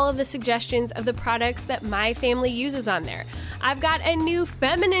got all of the suggestions of the products that my family uses on there. I've got a new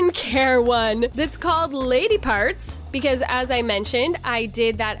feminine care one that's called Lady Parts. because as I mentioned, I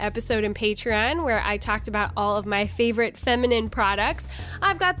did that episode in Patreon where I talked about all of my favorite feminine products.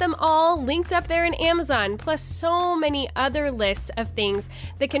 I've got them all linked up there in Amazon, plus so many other lists of things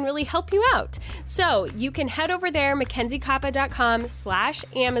that can really help you out. So you can head over there,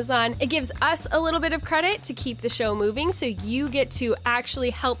 MackenzieKoppa.com/Amazon. It gives us a little bit of credit to keep the show moving, so you get to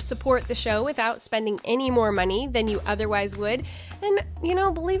actually help support the show without spending any more money than you otherwise would. And,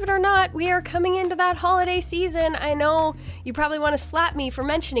 believe it or not, we are coming into that holiday season. I know you probably want to slap me for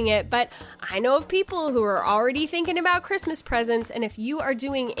mentioning it, but I know of people who are already thinking about Christmas presents, and if you are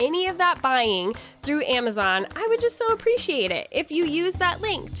doing any of that buying through Amazon, I would just so appreciate it if you use that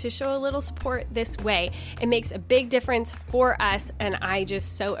link to show a little support this way. It makes a big difference for us, and I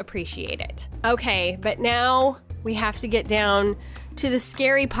just so appreciate it. Okay, but now we have to get down to the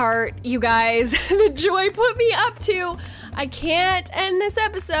scary part, you guys. The Joy put me up to. I can't end this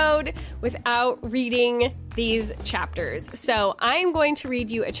episode without reading these chapters. So I'm going to read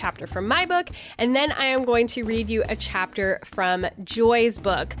you a chapter from my book, and then I am going to read you a chapter from Joy's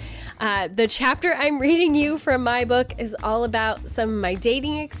book. The chapter I'm reading you from my book is all about some of my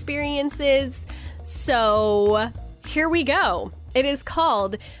dating experiences. So here we go. It is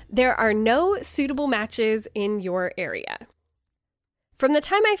called There Are No Suitable Matches in Your Area. From the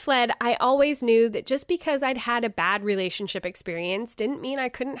time I fled, I always knew that just because I'd had a bad relationship experience didn't mean I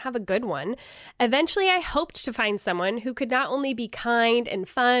couldn't have a good one. Eventually, I hoped to find someone who could not only be kind and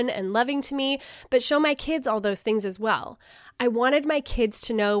fun and loving to me, but show my kids all those things as well. I wanted my kids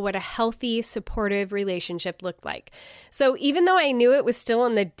to know what a healthy, supportive relationship looked like. So even though I knew it was still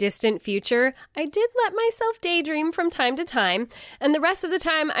in the distant future, I did let myself daydream from time to time, and the rest of the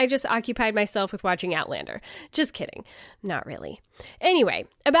time I just occupied myself with watching Outlander. Just kidding. Not really. Anyway,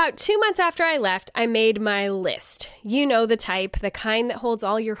 about 2 months after I left, I made my list. You know the type, the kind that holds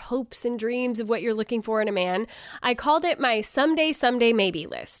all your hopes and dreams of what you're looking for in a man. I called it my someday maybe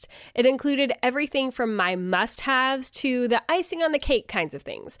list. It included everything from my must-haves to the icing on the cake kinds of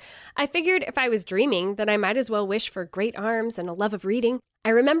things. I figured if I was dreaming, then I might as well wish for great arms and a love of reading. I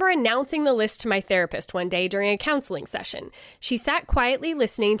remember announcing the list to my therapist one day during a counseling session. She sat quietly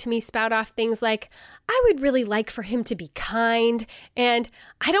listening to me spout off things like, I would really like for him to be kind, and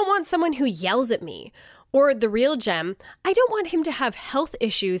I don't want someone who yells at me. Or the real gem, I don't want him to have health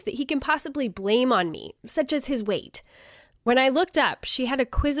issues that he can possibly blame on me, such as his weight. When I looked up, she had a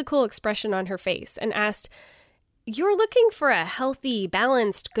quizzical expression on her face and asked, You're looking for a healthy,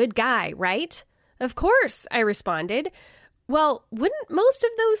 balanced, good guy, right? Of course, I responded. Well, wouldn't most of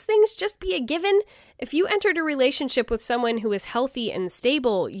those things just be a given? If you entered a relationship with someone who is healthy and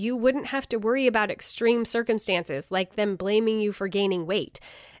stable, you wouldn't have to worry about extreme circumstances like them blaming you for gaining weight.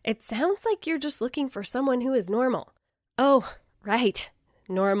 It sounds like you're just looking for someone who is normal. Oh, right.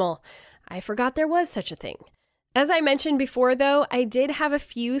 Normal. I forgot there was such a thing. As I mentioned before, though, I did have a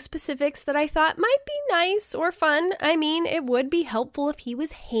few specifics that I thought might be nice or fun. I mean, it would be helpful if he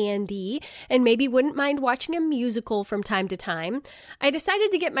was handy and maybe wouldn't mind watching a musical from time to time. I decided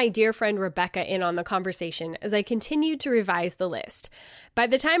to get my dear friend Rebecca in on the conversation as I continued to revise the list. By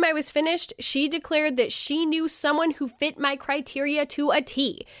the time I was finished, she declared that she knew someone who fit my criteria to a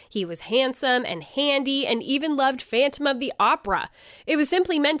T. He was handsome and handy and even loved Phantom of the Opera. It was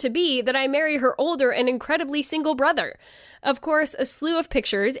simply meant to be that I marry her older and incredibly single brother. Of course, a slew of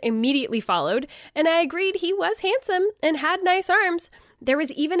pictures immediately followed, and I agreed he was handsome and had nice arms. There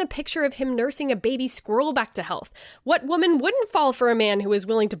was even a picture of him nursing a baby squirrel back to health. What woman wouldn't fall for a man who was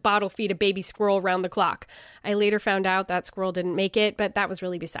willing to bottle feed a baby squirrel round the clock? I later found out that squirrel didn't make it, but that was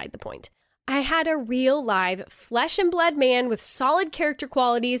really beside the point. I had a real, live, flesh and blood man with solid character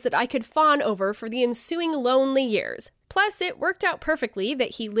qualities that I could fawn over for the ensuing lonely years. Plus, it worked out perfectly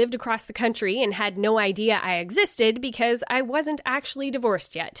that he lived across the country and had no idea I existed because I wasn't actually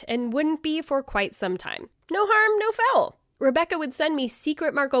divorced yet and wouldn't be for quite some time. No harm, no foul. Rebecca would send me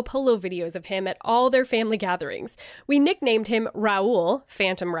secret Marco Polo videos of him at all their family gatherings. We nicknamed him Raoul,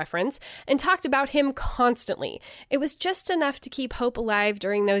 Phantom reference, and talked about him constantly. It was just enough to keep hope alive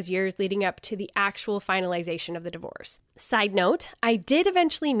during those years leading up to the actual finalization of the divorce. Side note, I did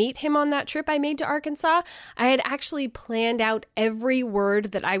eventually meet him on that trip I made to Arkansas. I had actually planned out every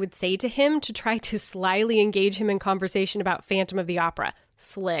word that I would say to him to try to slyly engage him in conversation about Phantom of the Opera.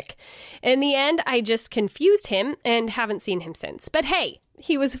 Slick. In the end, I just confused him and haven't seen him since. But hey,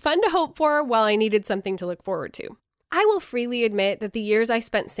 he was fun to hope for while I needed something to look forward to. I will freely admit that the years I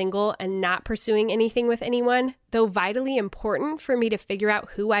spent single and not pursuing anything with anyone, though vitally important for me to figure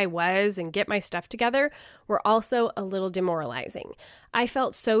out who I was and get my stuff together, were also a little demoralizing. I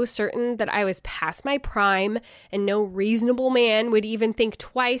felt so certain that I was past my prime and no reasonable man would even think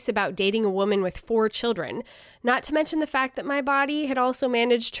twice about dating a woman with 4 children, not to mention the fact that my body had also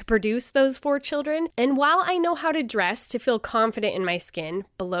managed to produce those 4 children. And while I know how to dress to feel confident in my skin,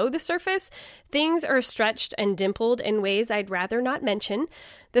 below the surface, things are stretched and dimpled in ways I'd rather not mention.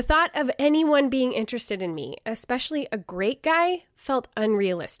 The thought of anyone being interested in me, especially a great guy, felt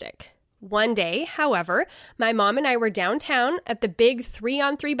unrealistic. One day, however, my mom and I were downtown at the big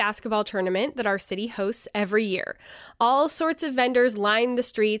 3-on-3 basketball tournament that our city hosts every year. All sorts of vendors lined the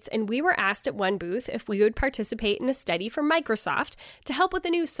streets, and we were asked at one booth if we would participate in a study from Microsoft to help with the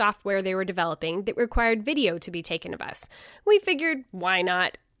new software they were developing that required video to be taken of us. We figured, why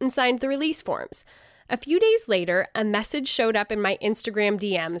not, and signed the release forms. A few days later, a message showed up in my Instagram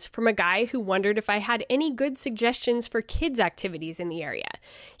DMs from a guy who wondered if I had any good suggestions for kids' activities in the area.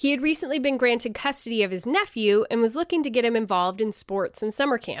 He had recently been granted custody of his nephew and was looking to get him involved in sports and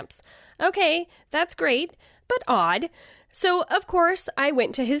summer camps. Okay, that's great, but odd. So, of course, I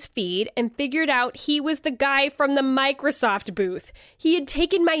went to his feed and figured out he was the guy from the Microsoft booth. He had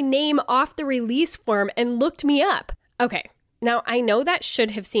taken my name off the release form and looked me up. Okay. Now, I know that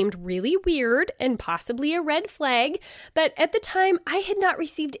should have seemed really weird and possibly a red flag, but at the time, I had not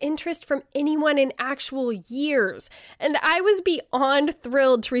received interest from anyone in actual years, and I was beyond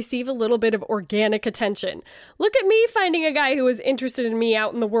thrilled to receive a little bit of organic attention. Look at me finding a guy who was interested in me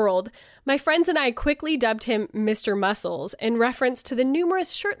out in the world. My friends and I quickly dubbed him Mr. Muscles in reference to the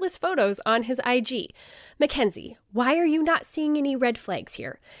numerous shirtless photos on his IG. Mackenzie, why are you not seeing any red flags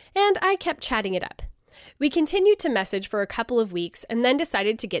here? And I kept chatting it up. We continued to message for a couple of weeks and then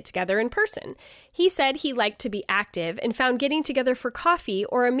decided to get together in person. He said he liked to be active and found getting together for coffee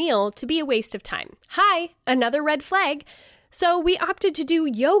or a meal to be a waste of time. Hi, another red flag. So we opted to do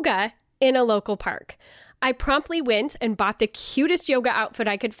yoga in a local park. I promptly went and bought the cutest yoga outfit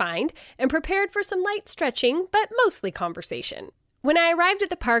I could find and prepared for some light stretching, but mostly conversation. When I arrived at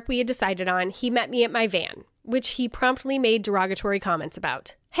the park we had decided on, he met me at my van, which he promptly made derogatory comments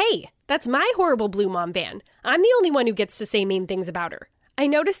about. Hey, that's my horrible blue mom van. I'm the only one who gets to say mean things about her. I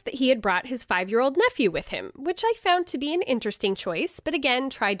noticed that he had brought his 5-year-old nephew with him, which I found to be an interesting choice, but again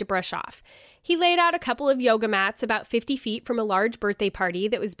tried to brush off. He laid out a couple of yoga mats about 50 feet from a large birthday party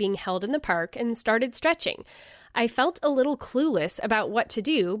that was being held in the park and started stretching. I felt a little clueless about what to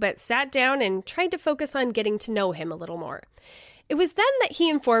do, but sat down and tried to focus on getting to know him a little more. It was then that he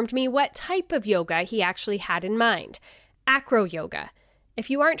informed me what type of yoga he actually had in mind. Acro yoga. If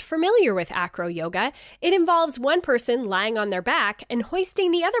you aren't familiar with acro yoga, it involves one person lying on their back and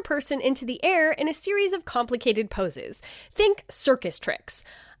hoisting the other person into the air in a series of complicated poses. Think circus tricks.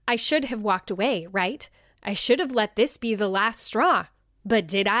 I should have walked away, right? I should have let this be the last straw. But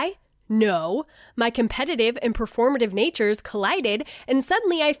did I? No. My competitive and performative natures collided, and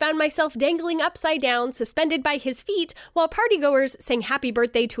suddenly I found myself dangling upside down, suspended by his feet, while partygoers sang happy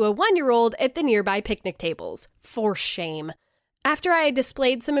birthday to a 1-year-old at the nearby picnic tables. For shame. After I had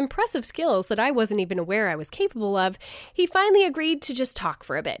displayed some impressive skills that I wasn't even aware I was capable of, he finally agreed to just talk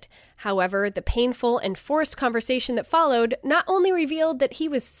for a bit. However, the painful and forced conversation that followed not only revealed that he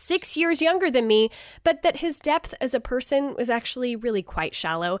was 6 years younger than me, but that his depth as a person was actually really quite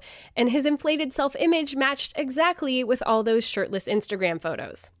shallow, and his inflated self-image matched exactly with all those shirtless Instagram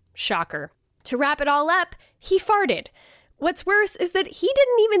photos. Shocker. To wrap it all up, he farted. What's worse is that he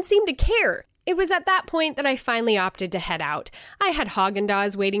didn't even seem to care. It was at that point that I finally opted to head out. I had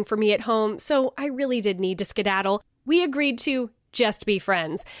Haagen-Dazs waiting for me at home, so I really did need to skedaddle. We agreed to just be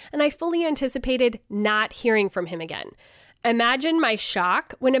friends, and I fully anticipated not hearing from him again. Imagine my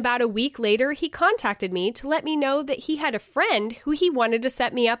shock when about a week later he contacted me to let me know that he had a friend who he wanted to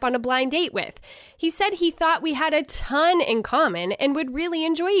set me up on a blind date with. He said he thought we had a ton in common and would really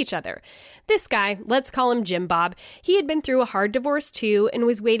enjoy each other. This guy, let's call him Jim Bob, he had been through a hard divorce too and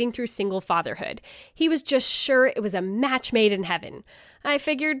was wading through single fatherhood. He was just sure it was a match made in heaven. I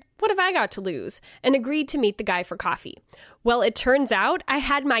figured, what have I got to lose? And agreed to meet the guy for coffee. Well, it turns out I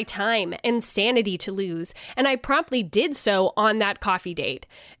had my time and sanity to lose, and I promptly did so on that coffee date.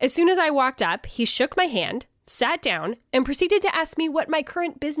 As soon as I walked up, he shook my hand, sat down, and proceeded to ask me what my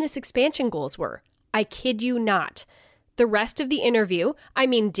current business expansion goals were. I kid you not. The rest of the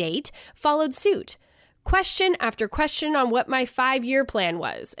date, followed suit. Question after question on what my 5-year plan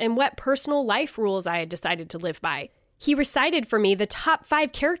was and what personal life rules I had decided to live by. He recited for me the top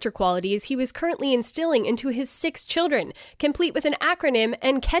 5 character qualities he was currently instilling into his 6 children, complete with an acronym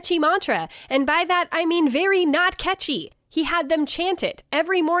and catchy mantra, and by that I mean very not catchy. He had them chant it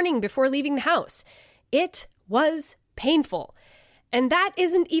every morning before leaving the house. It was painful. And that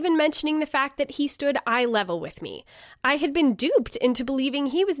isn't even mentioning the fact that he stood eye level with me. I had been duped into believing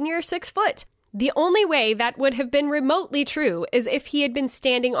he was near 6 foot. The only way that would have been remotely true is if he had been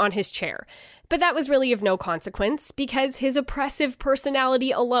standing on his chair. But that was really of no consequence, because his oppressive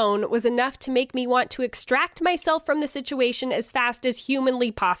personality alone was enough to make me want to extract myself from the situation as fast as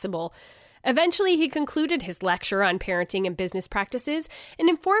humanly possible. Eventually, he concluded his lecture on parenting and business practices and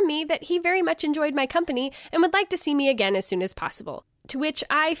informed me that he very much enjoyed my company and would like to see me again as soon as possible. To which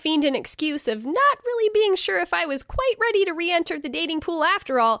I feigned an excuse of not really being sure if I was quite ready to re-enter the dating pool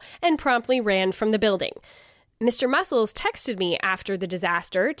after all, and promptly ran from the building. Mr. Muscles texted me after the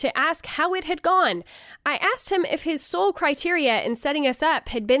disaster to ask how it had gone. I asked him if his sole criteria in setting us up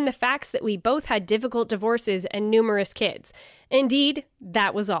had been the facts that we both had difficult divorces and numerous kids. Indeed,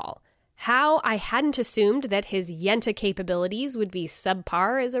 that was all. How I hadn't assumed that his Yenta capabilities would be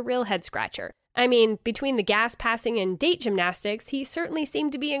subpar is a real head-scratcher. I mean, between the gas passing and date gymnastics, he certainly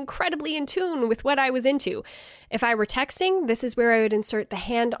seemed to be incredibly in tune with what I was into. If I were texting, this is where I would insert the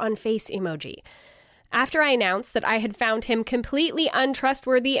hand-on-face emoji. After I announced that I had found him completely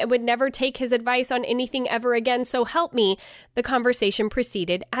untrustworthy and would never take his advice on anything ever again, so help me, the conversation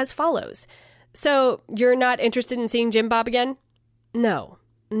proceeded as follows. So, you're not interested in seeing Jim Bob again? No,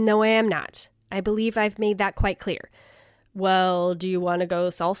 I am not. I believe I've made that quite clear. Well, do you want to go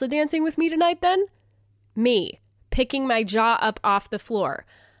salsa dancing with me tonight then? Me, picking my jaw up off the floor.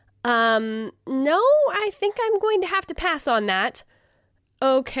 No, I think I'm going to have to pass on that.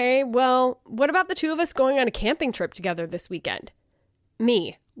 Okay, well, what about the two of us going on a camping trip together this weekend?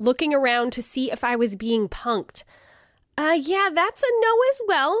 Me, looking around to see if I was being punked. Yeah, that's a no as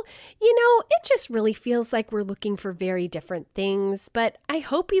well. You know, it just really feels like we're looking for very different things, but I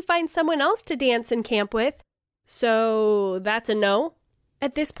hope you find someone else to dance and camp with. So, that's a no?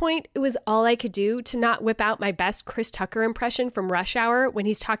 At this point, it was all I could do to not whip out my best Chris Tucker impression from Rush Hour when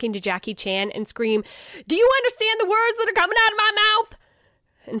he's talking to Jackie Chan and scream, "Do you understand the words that are coming out of my mouth?"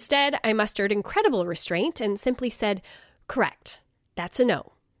 Instead, I mustered incredible restraint and simply said, "Correct. That's a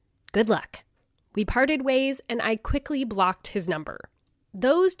no. Good luck." We parted ways, and I quickly blocked his number.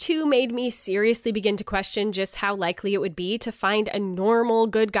 Those two made me seriously begin to question just how likely it would be to find a normal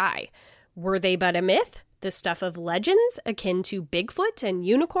good guy. Were they but a myth? The stuff of legends akin to Bigfoot and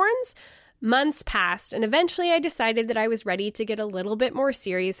unicorns? Months passed, and eventually I decided that I was ready to get a little bit more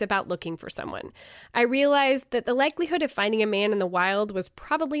serious about looking for someone. I realized that the likelihood of finding a man in the wild was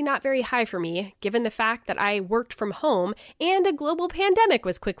probably not very high for me, given the fact that I worked from home and a global pandemic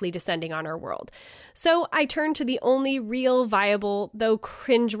was quickly descending on our world. So I turned to the only real viable, though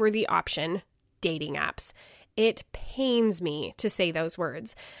cringeworthy option, dating apps. It pains me to say those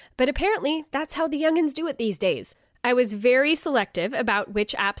words, but apparently that's how the youngins do it these days. I was very selective about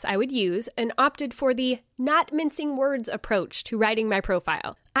which apps I would use and opted for the not mincing words approach to writing my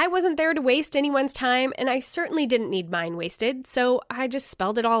profile. I wasn't there to waste anyone's time, and I certainly didn't need mine wasted, so I just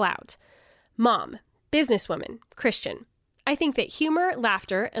spelled it all out. Mom, businesswoman, Christian. I think that humor,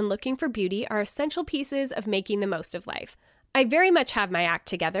 laughter, and looking for beauty are essential pieces of making the most of life. I very much have my act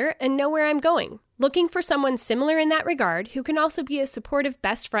together and know where I'm going, looking for someone similar in that regard who can also be a supportive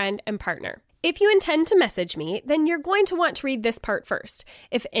best friend and partner. If you intend to message me, then you're going to want to read this part first.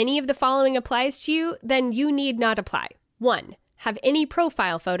 If any of the following applies to you, then you need not apply. 1. Have any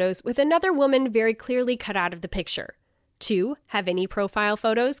profile photos with another woman very clearly cut out of the picture. 2. Have any profile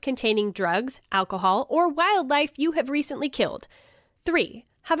photos containing drugs, alcohol, or wildlife you have recently killed. 3.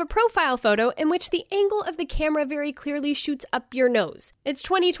 Have a profile photo in which the angle of the camera very clearly shoots up your nose. It's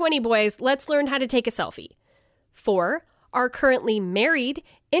 2020, boys. Let's learn how to take a selfie. 4. Are currently married,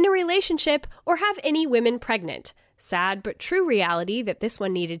 in a relationship, or have any women pregnant. Sad but true reality that this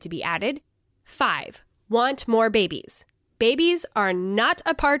one needed to be added. 5. Want more babies. Babies are not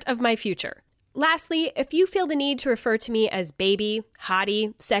a part of my future. Lastly, if you feel the need to refer to me as baby,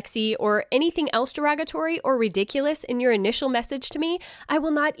 hottie, sexy, or anything else derogatory or ridiculous in your initial message to me, I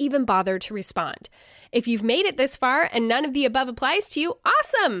will not even bother to respond. If you've made it this far and none of the above applies to you,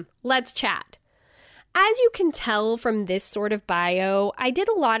 awesome! Let's chat. As you can tell from this sort of bio, I did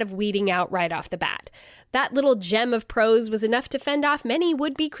a lot of weeding out right off the bat. That little gem of prose was enough to fend off many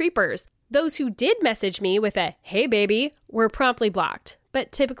would-be creepers. Those who did message me with a, "Hey baby," were promptly blocked,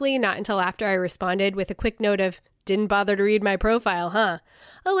 but typically not until after I responded with a quick note of, "Didn't bother to read my profile, huh?"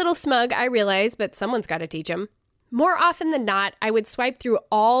 A little smug, I realize, but someone's got to teach them. More often than not, I would swipe through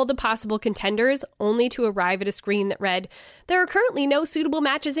all the possible contenders only to arrive at a screen that read, "There are currently no suitable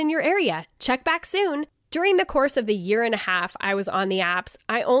matches in your area. Check back soon." During the course of the year and a half I was on the apps,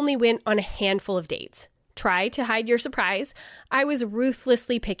 I only went on a handful of dates. Try to hide your surprise. I was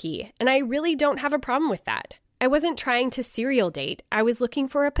ruthlessly picky, and I really don't have a problem with that. I wasn't trying to serial date. I was looking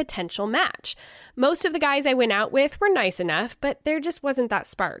for a potential match. Most of the guys I went out with were nice enough, but there just wasn't that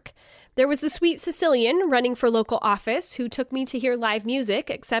spark. There was the sweet Sicilian running for local office who took me to hear live music,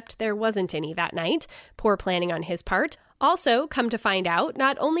 except there wasn't any that night. Poor planning on his part. Also, come to find out,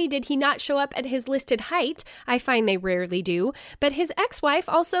 not only did he not show up at his listed height, I find they rarely do, but his ex-wife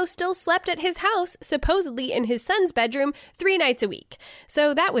also still slept at his house, supposedly in his son's bedroom, 3 nights a week.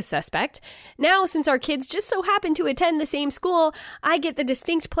 So that was suspect. Now, since our kids just so happen to attend the same school, I get the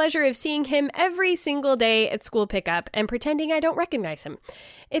distinct pleasure of seeing him every single day at school pickup and pretending I don't recognize him.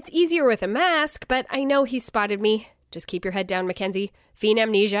 It's easier with a mask, but I know he spotted me. Just keep your head down, Mackenzie. Fiend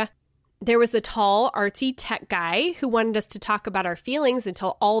amnesia. There was the tall, artsy tech guy who wanted us to talk about our feelings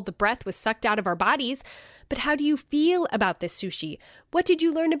until all the breath was sucked out of our bodies. But how do you feel about this sushi? What did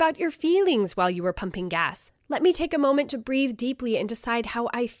you learn about your feelings while you were pumping gas? Let me take a moment to breathe deeply and decide how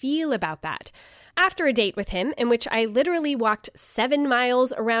I feel about that. After a date with him, in which I literally walked 7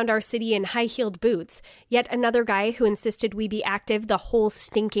 miles around our city in high-heeled boots, yet another guy who insisted we be active the whole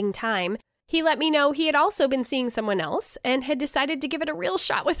stinking time, he let me know he had also been seeing someone else and had decided to give it a real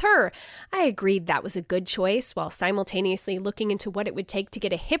shot with her. I agreed that was a good choice while simultaneously looking into what it would take to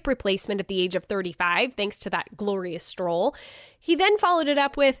get a hip replacement at the age of 35 thanks to that glorious stroll. He then followed it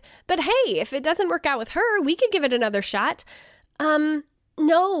up with, but hey, if it doesn't work out with her, we could give it another shot.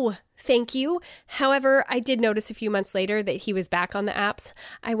 No, thank you. However, I did notice a few months later that he was back on the apps.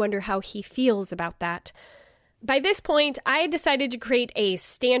 I wonder how he feels about that. By this point, I had decided to create a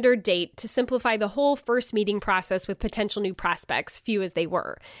standard date to simplify the whole first meeting process with potential new prospects, few as they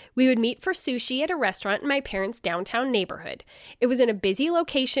were. We would meet for sushi at a restaurant in my parents' downtown neighborhood. It was in a busy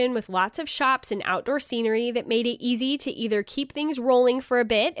location with lots of shops and outdoor scenery that made it easy to either keep things rolling for a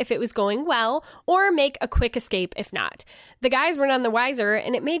bit if it was going well, or make a quick escape if not. The guys were none the wiser,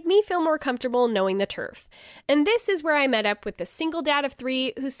 and it made me feel more comfortable knowing the turf. And this is where I met up with the single dad of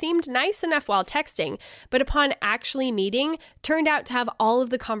 3 who seemed nice enough while texting, but upon actually meeting, turned out to have all of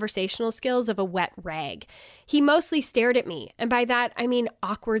the conversational skills of a wet rag. He mostly stared at me, and by that I mean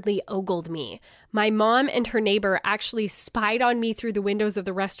awkwardly ogled me. My mom and her neighbor actually spied on me through the windows of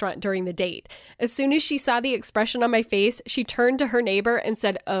the restaurant during the date. As soon as she saw the expression on my face, she turned to her neighbor and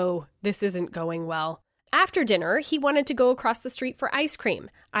said, "Oh, this isn't going well." After dinner, he wanted to go across the street for ice cream.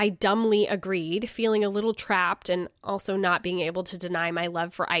 I dumbly agreed, feeling a little trapped and also not being able to deny my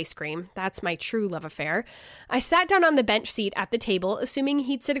love for ice cream. That's my true love affair. I sat down on the bench seat at the table, assuming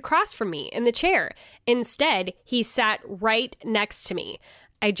he'd sit across from me in the chair. Instead, he sat right next to me.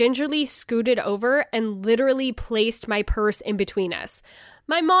 I gingerly scooted over and literally placed my purse in between us.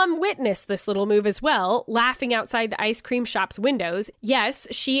 My mom witnessed this little move as well, laughing outside the ice cream shop's windows. Yes,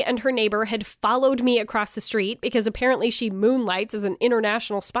 she and her neighbor had followed me across the street because apparently she moonlights as an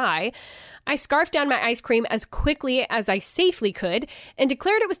international spy. I scarfed down my ice cream as quickly as I safely could and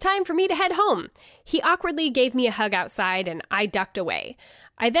declared it was time for me to head home. He awkwardly gave me a hug outside and I ducked away.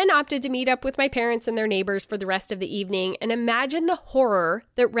 I then opted to meet up with my parents and their neighbors for the rest of the evening and imagine the horror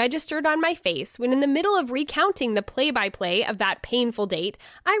that registered on my face when in the middle of recounting the play-by-play of that painful date,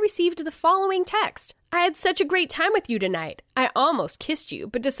 I received the following text. "I had such a great time with you tonight. I almost kissed you,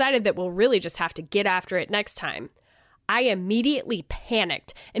 but decided that we'll really just have to get after it next time." I immediately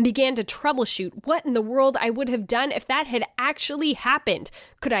panicked and began to troubleshoot what in the world I would have done if that had actually happened.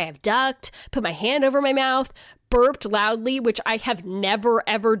 Could I have ducked, put my hand over my mouth, burped loudly, which I have never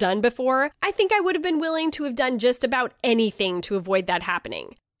ever done before? I think I would have been willing to have done just about anything to avoid that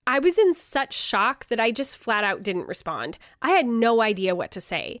happening. I was in such shock that I just flat out didn't respond. I had no idea what to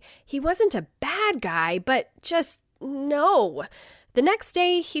say. He wasn't a bad guy, but just no. The next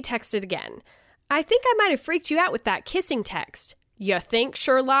day, he texted again. "I think I might have freaked you out with that kissing text." "You think,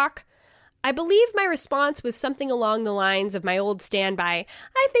 Sherlock?" I believe my response was something along the lines of my old standby,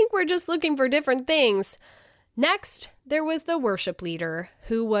 "I think we're just looking for different things." Next, there was the worship leader,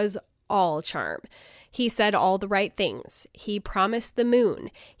 who was all charm. He said all the right things. He promised the moon.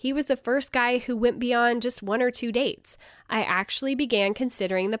 He was the first guy who went beyond just 1 or 2 dates. I actually began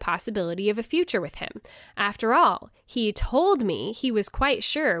considering the possibility of a future with him. After all, he told me he was quite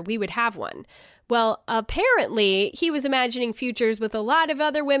sure we would have one. Well, apparently, he was imagining futures with a lot of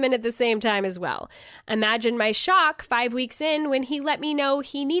other women at the same time as well. Imagine my shock 5 weeks in when he let me know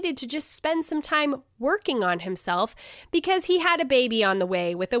he needed to just spend some time working on himself because he had a baby on the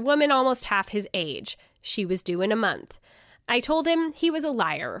way with a woman almost half his age. She was due in a month. I told him he was a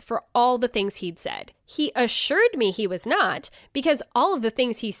liar for all the things he'd said. He assured me he was not, because all of the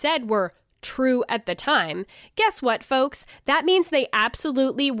things he said were true at the time. Guess what, folks? That means they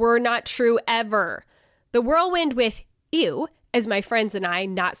absolutely were not true ever. The whirlwind with ew as my friends and I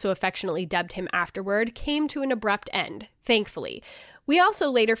not so affectionately dubbed him afterward, came to an abrupt end, thankfully. We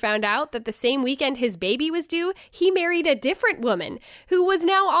also later found out that the same weekend his baby was due, he married a different woman who was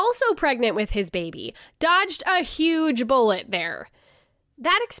now also pregnant with his baby. Dodged a huge bullet there.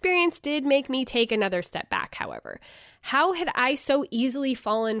 That experience did make me take another step back, however. How had I so easily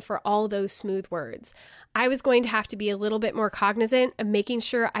fallen for all those smooth words? I was going to have to be a little bit more cognizant of making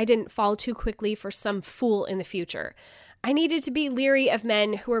sure I didn't fall too quickly for some fool in the future. I needed to be leery of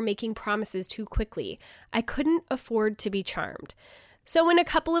men who were making promises too quickly. I couldn't afford to be charmed. So when a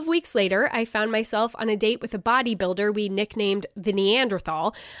couple of weeks later, I found myself on a date with a bodybuilder we nicknamed the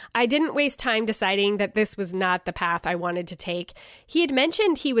Neanderthal, I didn't waste time deciding that this was not the path I wanted to take. He had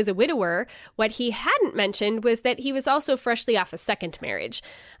mentioned he was a widower. What he hadn't mentioned was that he was also freshly off a second marriage.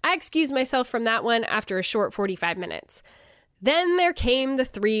 I excused myself from that one after a short 45 minutes. Then there came the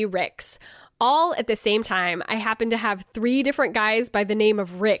 3 Ricks. All at the same time, I happened to have 3 different guys by the name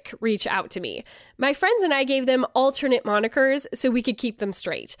of Rick reach out to me. My friends and I gave them alternate monikers so we could keep them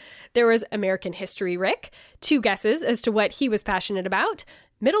straight. There was American History Rick, 2 guesses as to what he was passionate about,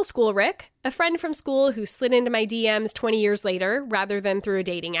 Middle School Rick, a friend from school who slid into my DMs 20 years later rather than through a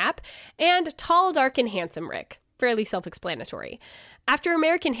dating app, and Tall, Dark, and Handsome Rick. Fairly self-explanatory. After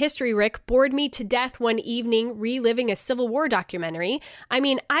American History Rick bored me to death one evening reliving a Civil War documentary,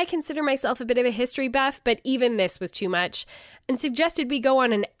 I consider myself a bit of a history buff, but even this was too much, and suggested we go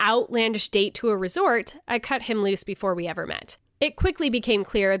on an outlandish date to a resort, I cut him loose before we ever met. It quickly became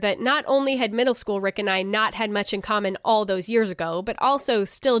clear that not only had middle school Rick and I not had much in common all those years ago, but also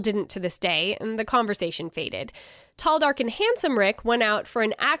still didn't to this day, and the conversation faded. Tall, Dark, and Handsome Rick went out for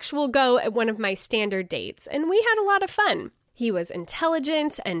an actual go at one of my standard dates, and we had a lot of fun. He was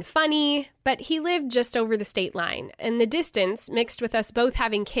intelligent and funny, but he lived just over the state line, and the distance, mixed with us both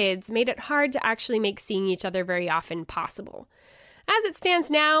having kids, made it hard to actually make seeing each other very often possible. As it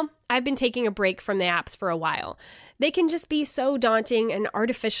stands now, I've been taking a break from the apps for a while. They can just be so daunting and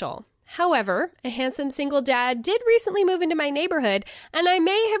artificial. However, a handsome single dad did recently move into my neighborhood, and I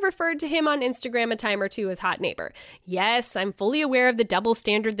may have referred to him on Instagram a time or two as hot neighbor. Yes, I'm fully aware of the double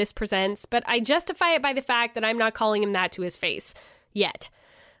standard this presents, but I justify it by the fact that I'm not calling him that to his face. Yet.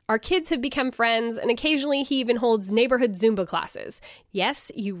 Our kids have become friends, and occasionally he even holds neighborhood Zumba classes. Yes,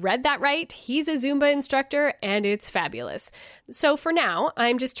 you read that right. He's a Zumba instructor, and it's fabulous. So for now,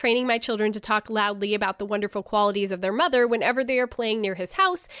 I'm just training my children to talk loudly about the wonderful qualities of their mother whenever they are playing near his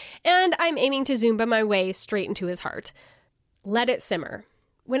house, and I'm aiming to Zumba my way straight into his heart. Let it simmer.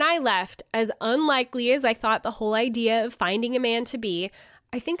 When I left, as unlikely as I thought the whole idea of finding a man to be,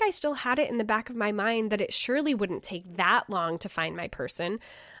 I think I still had it in the back of my mind that it surely wouldn't take that long to find my person.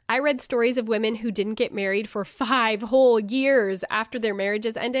 I read stories of women who didn't get married for 5 whole years after their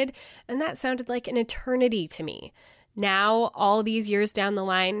marriages ended, and that sounded like an eternity to me. Now, all these years down the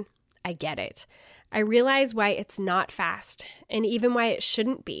line, I get it. I realize why it's not fast, and even why it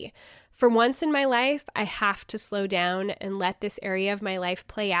shouldn't be. For once in my life, I have to slow down and let this area of my life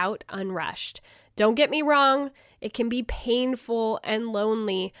play out unrushed. Don't get me wrong, it can be painful and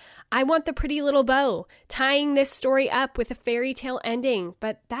lonely. I want the pretty little bow, tying this story up with a fairy tale ending,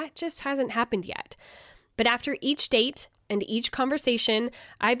 but that just hasn't happened yet. But after each date and each conversation,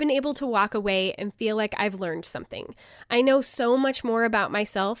 I've been able to walk away and feel like I've learned something. I know so much more about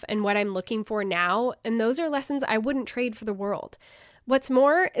myself and what I'm looking for now, and those are lessons I wouldn't trade for the world. What's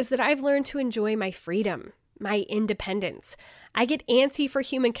more is that I've learned to enjoy my freedom, my independence. I get antsy for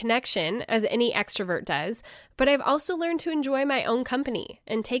human connection, as any extrovert does, but I've also learned to enjoy my own company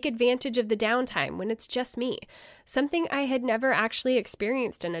and take advantage of the downtime when it's just me, something I had never actually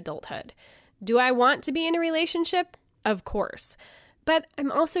experienced in adulthood. Do I want to be in a relationship? Of course. But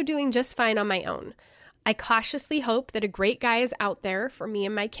I'm also doing just fine on my own. I cautiously hope that a great guy is out there for me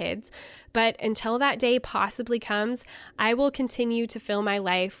and my kids, but until that day possibly comes, I will continue to fill my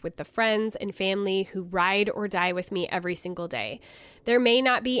life with the friends and family who ride or die with me every single day. There may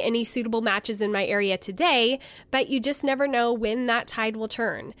not be any suitable matches in my area today, but you just never know when that tide will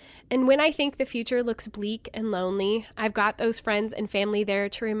turn. And when I think the future looks bleak and lonely, I've got those friends and family there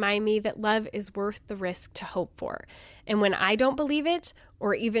to remind me that love is worth the risk to hope for. And when I don't believe it,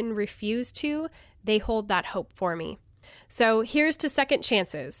 or even refuse to, they hold that hope for me. So here's to second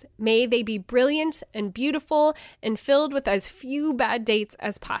chances. May they be brilliant and beautiful and filled with as few bad dates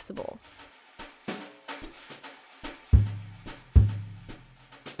as possible.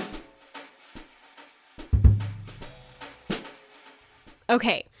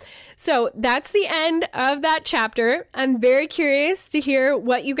 Okay, So that's the end of that chapter. I'm very curious to hear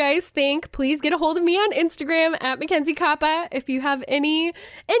what you guys think. Please get a hold of me on Instagram at Mackenzie Koppa if you have any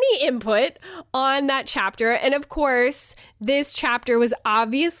input on that chapter. And of course, this chapter was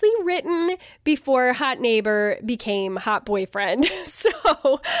obviously written before Hot Neighbor became Hot Boyfriend. So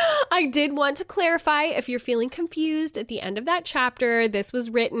I did want to clarify, if you're feeling confused at the end of that chapter, this was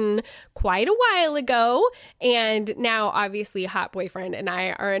written quite a while ago. And now obviously Hot Boyfriend and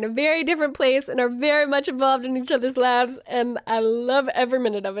I are in a very different place and are very much involved in each other's lives. And I love every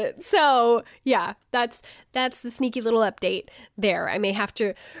minute of it. So yeah, that's the sneaky little update there. I may have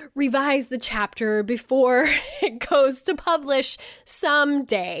to revise the chapter before it goes to publish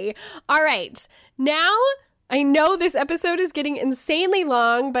someday. All right. Now, I know this episode is getting insanely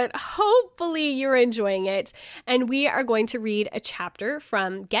long, but hopefully you're enjoying it. And we are going to read a chapter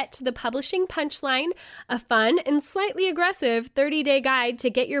from Get to the Publishing Punchline, a fun and slightly aggressive 30-day guide to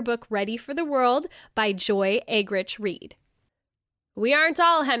get your book ready for the world by Joy Agrich Reed. We aren't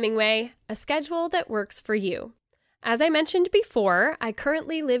all Hemingway, a schedule that works for you. As I mentioned before, I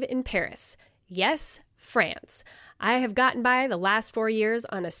currently live in Paris. Yes, France. I have gotten by the last 4 years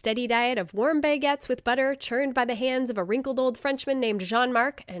on a steady diet of warm baguettes with butter churned by the hands of a wrinkled old Frenchman named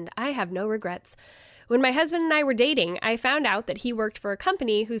Jean-Marc, and I have no regrets. When my husband and I were dating, I found out that he worked for a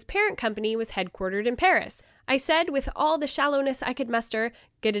company whose parent company was headquartered in Paris. I said, with all the shallowness I could muster,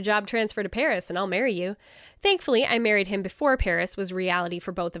 "Get a job transfer to Paris and I'll marry you." Thankfully, I married him before Paris was reality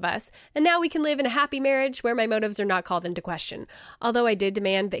for both of us, and now we can live in a happy marriage where my motives are not called into question. Although I did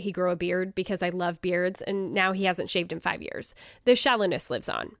demand that he grow a beard because I love beards, and now he hasn't shaved in 5 years. The shallowness lives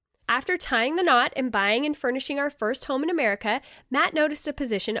on. After tying the knot and buying and furnishing our first home in America, Matt noticed a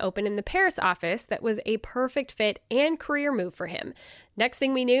position open in the Paris office that was a perfect fit and career move for him. Next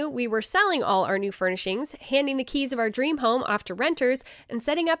thing we knew, we were selling all our new furnishings, handing the keys of our dream home off to renters, and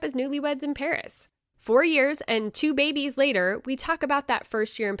setting up as newlyweds in Paris. 4 years and 2 babies later, we talk about that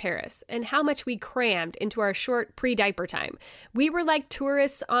first year in Paris and how much we crammed into our short pre-diaper time. We were like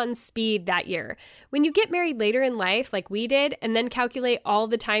tourists on speed that year. When you get married later in life, like we did, and then calculate all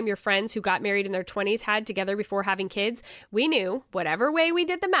the time your friends who got married in their 20s had together before having kids, we knew, whatever way we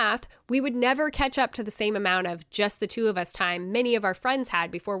did the math, we would never catch up to the same amount of just the two of us time many of our friends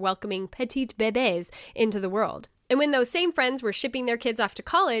had before welcoming petite bébés into the world. And when those same friends were shipping their kids off to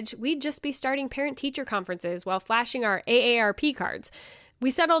college, we'd just be starting parent-teacher conferences while flashing our AARP cards.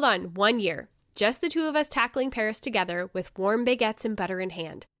 We settled on 1 year, just the two of us tackling Paris together with warm baguettes and butter in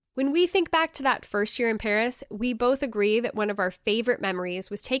hand. When we think back to that first year in Paris, we both agree that one of our favorite memories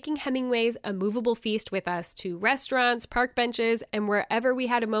was taking Hemingway's A Movable Feast with us to restaurants, park benches, and wherever we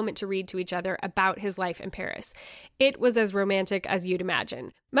had a moment to read to each other about his life in Paris. It was as romantic as you'd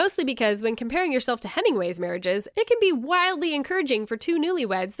imagine. Mostly because when comparing yourself to Hemingway's marriages, it can be wildly encouraging for two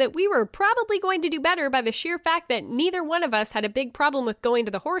newlyweds that we were probably going to do better by the sheer fact that neither one of us had a big problem with going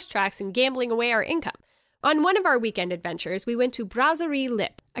to the horse tracks and gambling away our income. On one of our weekend adventures, we went to Brasserie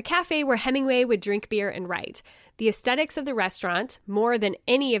Lip, a cafe where Hemingway would drink beer and write. The aesthetics of the restaurant, more than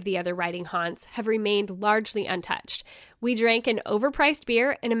any of the other writing haunts, have remained largely untouched. We drank an overpriced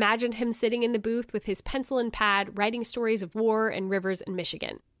beer and imagined him sitting in the booth with his pencil and pad, writing stories of war and rivers in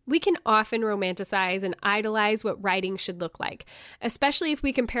Michigan. We can often romanticize and idolize what writing should look like, especially if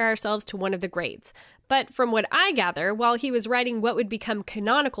we compare ourselves to one of the greats. But from what I gather, while he was writing what would become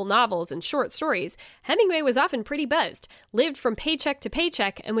canonical novels and short stories, Hemingway was often pretty buzzed, lived from paycheck to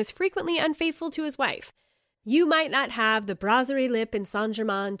paycheck, and was frequently unfaithful to his wife. You might not have the Brasserie Lip in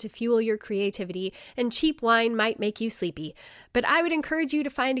Saint-Germain to fuel your creativity, and cheap wine might make you sleepy, but I would encourage you to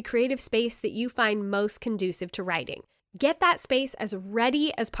find a creative space that you find most conducive to writing. Get that space as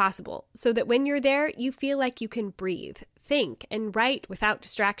ready as possible so that when you're there, you feel like you can breathe, think, and write without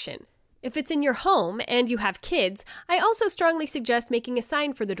distraction. If it's in your home and you have kids, I also strongly suggest making a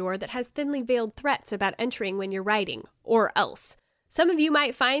sign for the door that has thinly veiled threats about entering when you're writing, or else. Some of you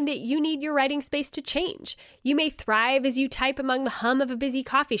might find that you need your writing space to change. You may thrive as you type among the hum of a busy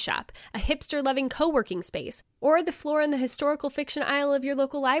coffee shop, a hipster-loving co-working space, or the floor in the historical fiction aisle of your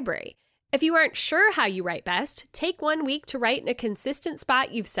local library. If you aren't sure how you write best, take 1 week to write in a consistent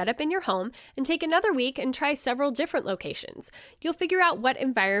spot you've set up in your home, and take another week and try several different locations. You'll figure out what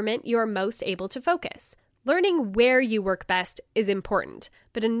environment you are most able to focus. Learning where you work best is important,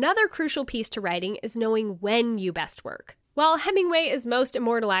 but another crucial piece to writing is knowing when you best work. While Hemingway is most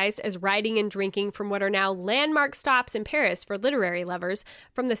immortalized as writing and drinking from what are now landmark stops in Paris for literary lovers,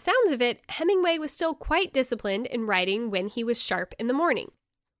 from the sounds of it, Hemingway was still quite disciplined in writing when he was sharp in the morning.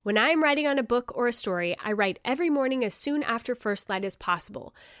 When I am writing on a book or a story, I write every morning as soon after first light as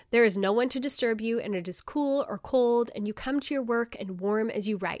possible. There is no one to disturb you, and it is cool or cold, and you come to your work and warm as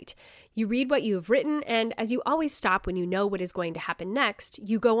you write. You read what you have written, and as you always stop when you know what is going to happen next,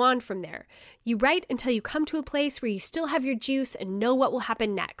 you go on from there. You write until you come to a place where you still have your juice and know what will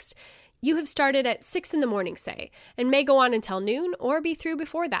happen next. You have started at 6 a.m, say, and may go on until noon or be through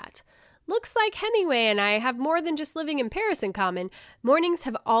before that. Looks like Hemingway and I have more than just living in Paris in common. Mornings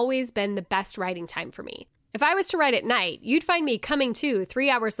have always been the best writing time for me. If I was to write at night, you'd find me coming to 3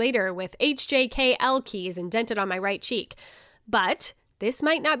 hours later with HJKL keys indented on my right cheek. But this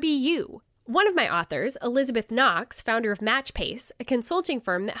might not be you. One of my authors, Elizabeth Knox, founder of MatchPace, a consulting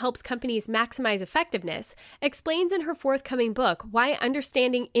firm that helps companies maximize effectiveness, explains in her forthcoming book why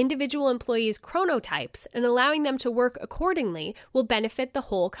understanding individual employees' chronotypes and allowing them to work accordingly will benefit the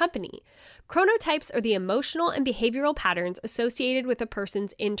whole company. Chronotypes are the emotional and behavioral patterns associated with a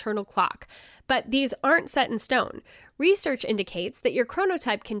person's internal clock, but these aren't set in stone. Research indicates that your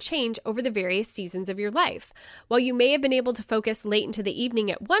chronotype can change over the various seasons of your life. While you may have been able to focus late into the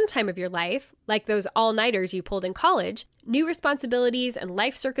evening at one time of your life, like those all-nighters you pulled in college, new responsibilities and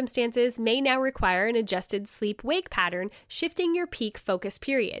life circumstances may now require an adjusted sleep-wake pattern, shifting your peak focus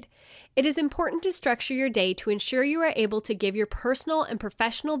period. It is important to structure your day to ensure you are able to give your personal and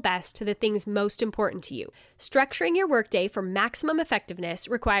professional best to the things most important to you. Structuring your workday for maximum effectiveness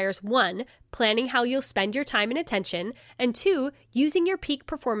requires 1. Planning how you'll spend your time and attention, and 2. Using your peak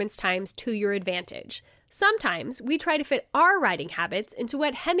performance times to your advantage. Sometimes we try to fit our writing habits into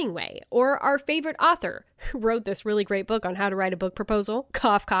what Hemingway, or our favorite author, who wrote this really great book on how to write a book proposal,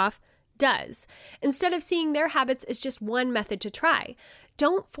 cough cough, does, instead of seeing their habits as just one method to try.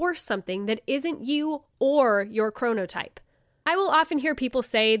 Don't force something that isn't you or your chronotype. I will often hear people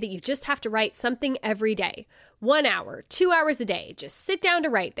say that you just have to write something every day. 1 hour, 2 hours a day, just sit down to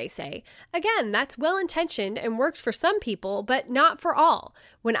write, they say. Again, that's well-intentioned and works for some people, but not for all.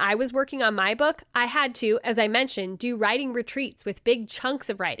 When I was working on my book, I had to, as I mentioned, do writing retreats with big chunks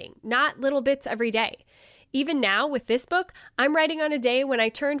of writing, not little bits every day. Even now, with this book, I'm writing on a day when I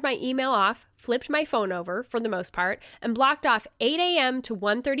turned my email off, flipped my phone over, for the most part, and blocked off 8 a.m. to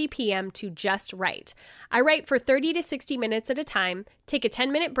 1:30 p.m. to just write. I write for 30 to 60 minutes at a time, take a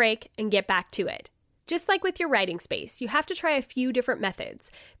 10-minute break, and get back to it. Just like with your writing space, you have to try a few different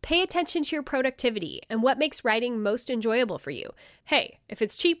methods. Pay attention to your productivity and what makes writing most enjoyable for you. Hey, if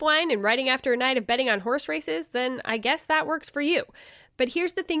it's cheap wine and writing after a night of betting on horse races, then I guess that works for you. But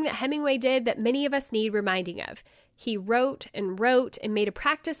here's the thing that Hemingway did that many of us need reminding of. He wrote and made a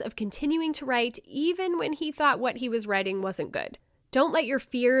practice of continuing to write even when he thought what he was writing wasn't good. Don't let your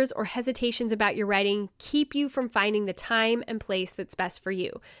fears or hesitations about your writing keep you from finding the time and place that's best for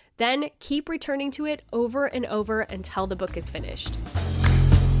you. Then keep returning to it over and over until the book is finished.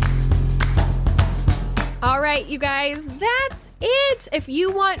 All right, you guys, that's it. If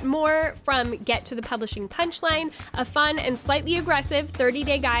you want more from Get to the Publishing Punchline, a fun and slightly aggressive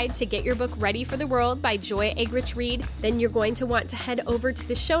 30-day guide to get your book ready for the world by Joy Eggerichs Reid, then you're going to want to head over to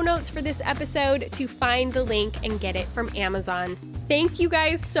the show notes for this episode to find the link and get it from Amazon. Thank you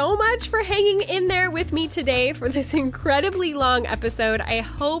guys so much for hanging in there with me today for this incredibly long episode. I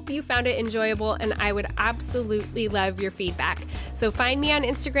hope you found it enjoyable, and I would absolutely love your feedback. So find me on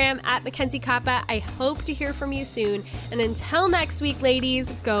Instagram at Mackenzie Koppa. I hope to hear from you soon. And until next week,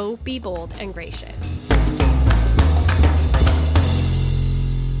 ladies, go be bold and gracious.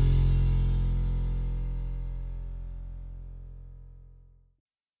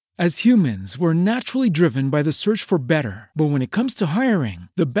 As humans, we're naturally driven by the search for better. But when it comes to hiring,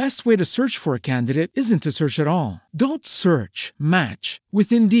 the best way to search for a candidate isn't to search at all. Don't search, match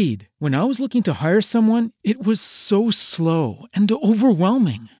with Indeed. When I was looking to hire someone, it was so slow and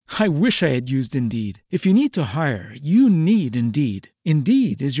overwhelming. I wish I had used Indeed. If you need to hire, you need Indeed.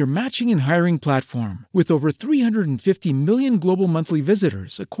 Indeed is your matching and hiring platform with over 350 million global monthly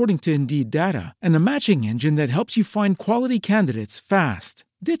visitors, according to Indeed data, and a matching engine that helps you find quality candidates fast.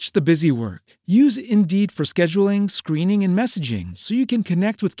 Ditch the busy work. Use Indeed for scheduling, screening, and messaging so you can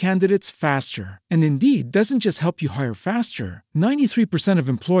connect with candidates faster. And Indeed doesn't just help you hire faster. 93% of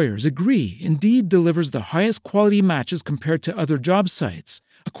employers agree Indeed delivers the highest quality matches compared to other job sites,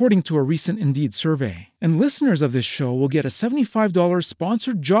 according to a recent Indeed survey. And listeners of this show will get a $75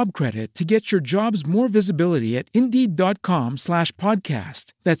 sponsored job credit to get your jobs more visibility at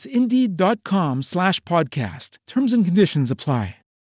Indeed.com/podcast. That's Indeed.com/podcast. Terms and conditions apply.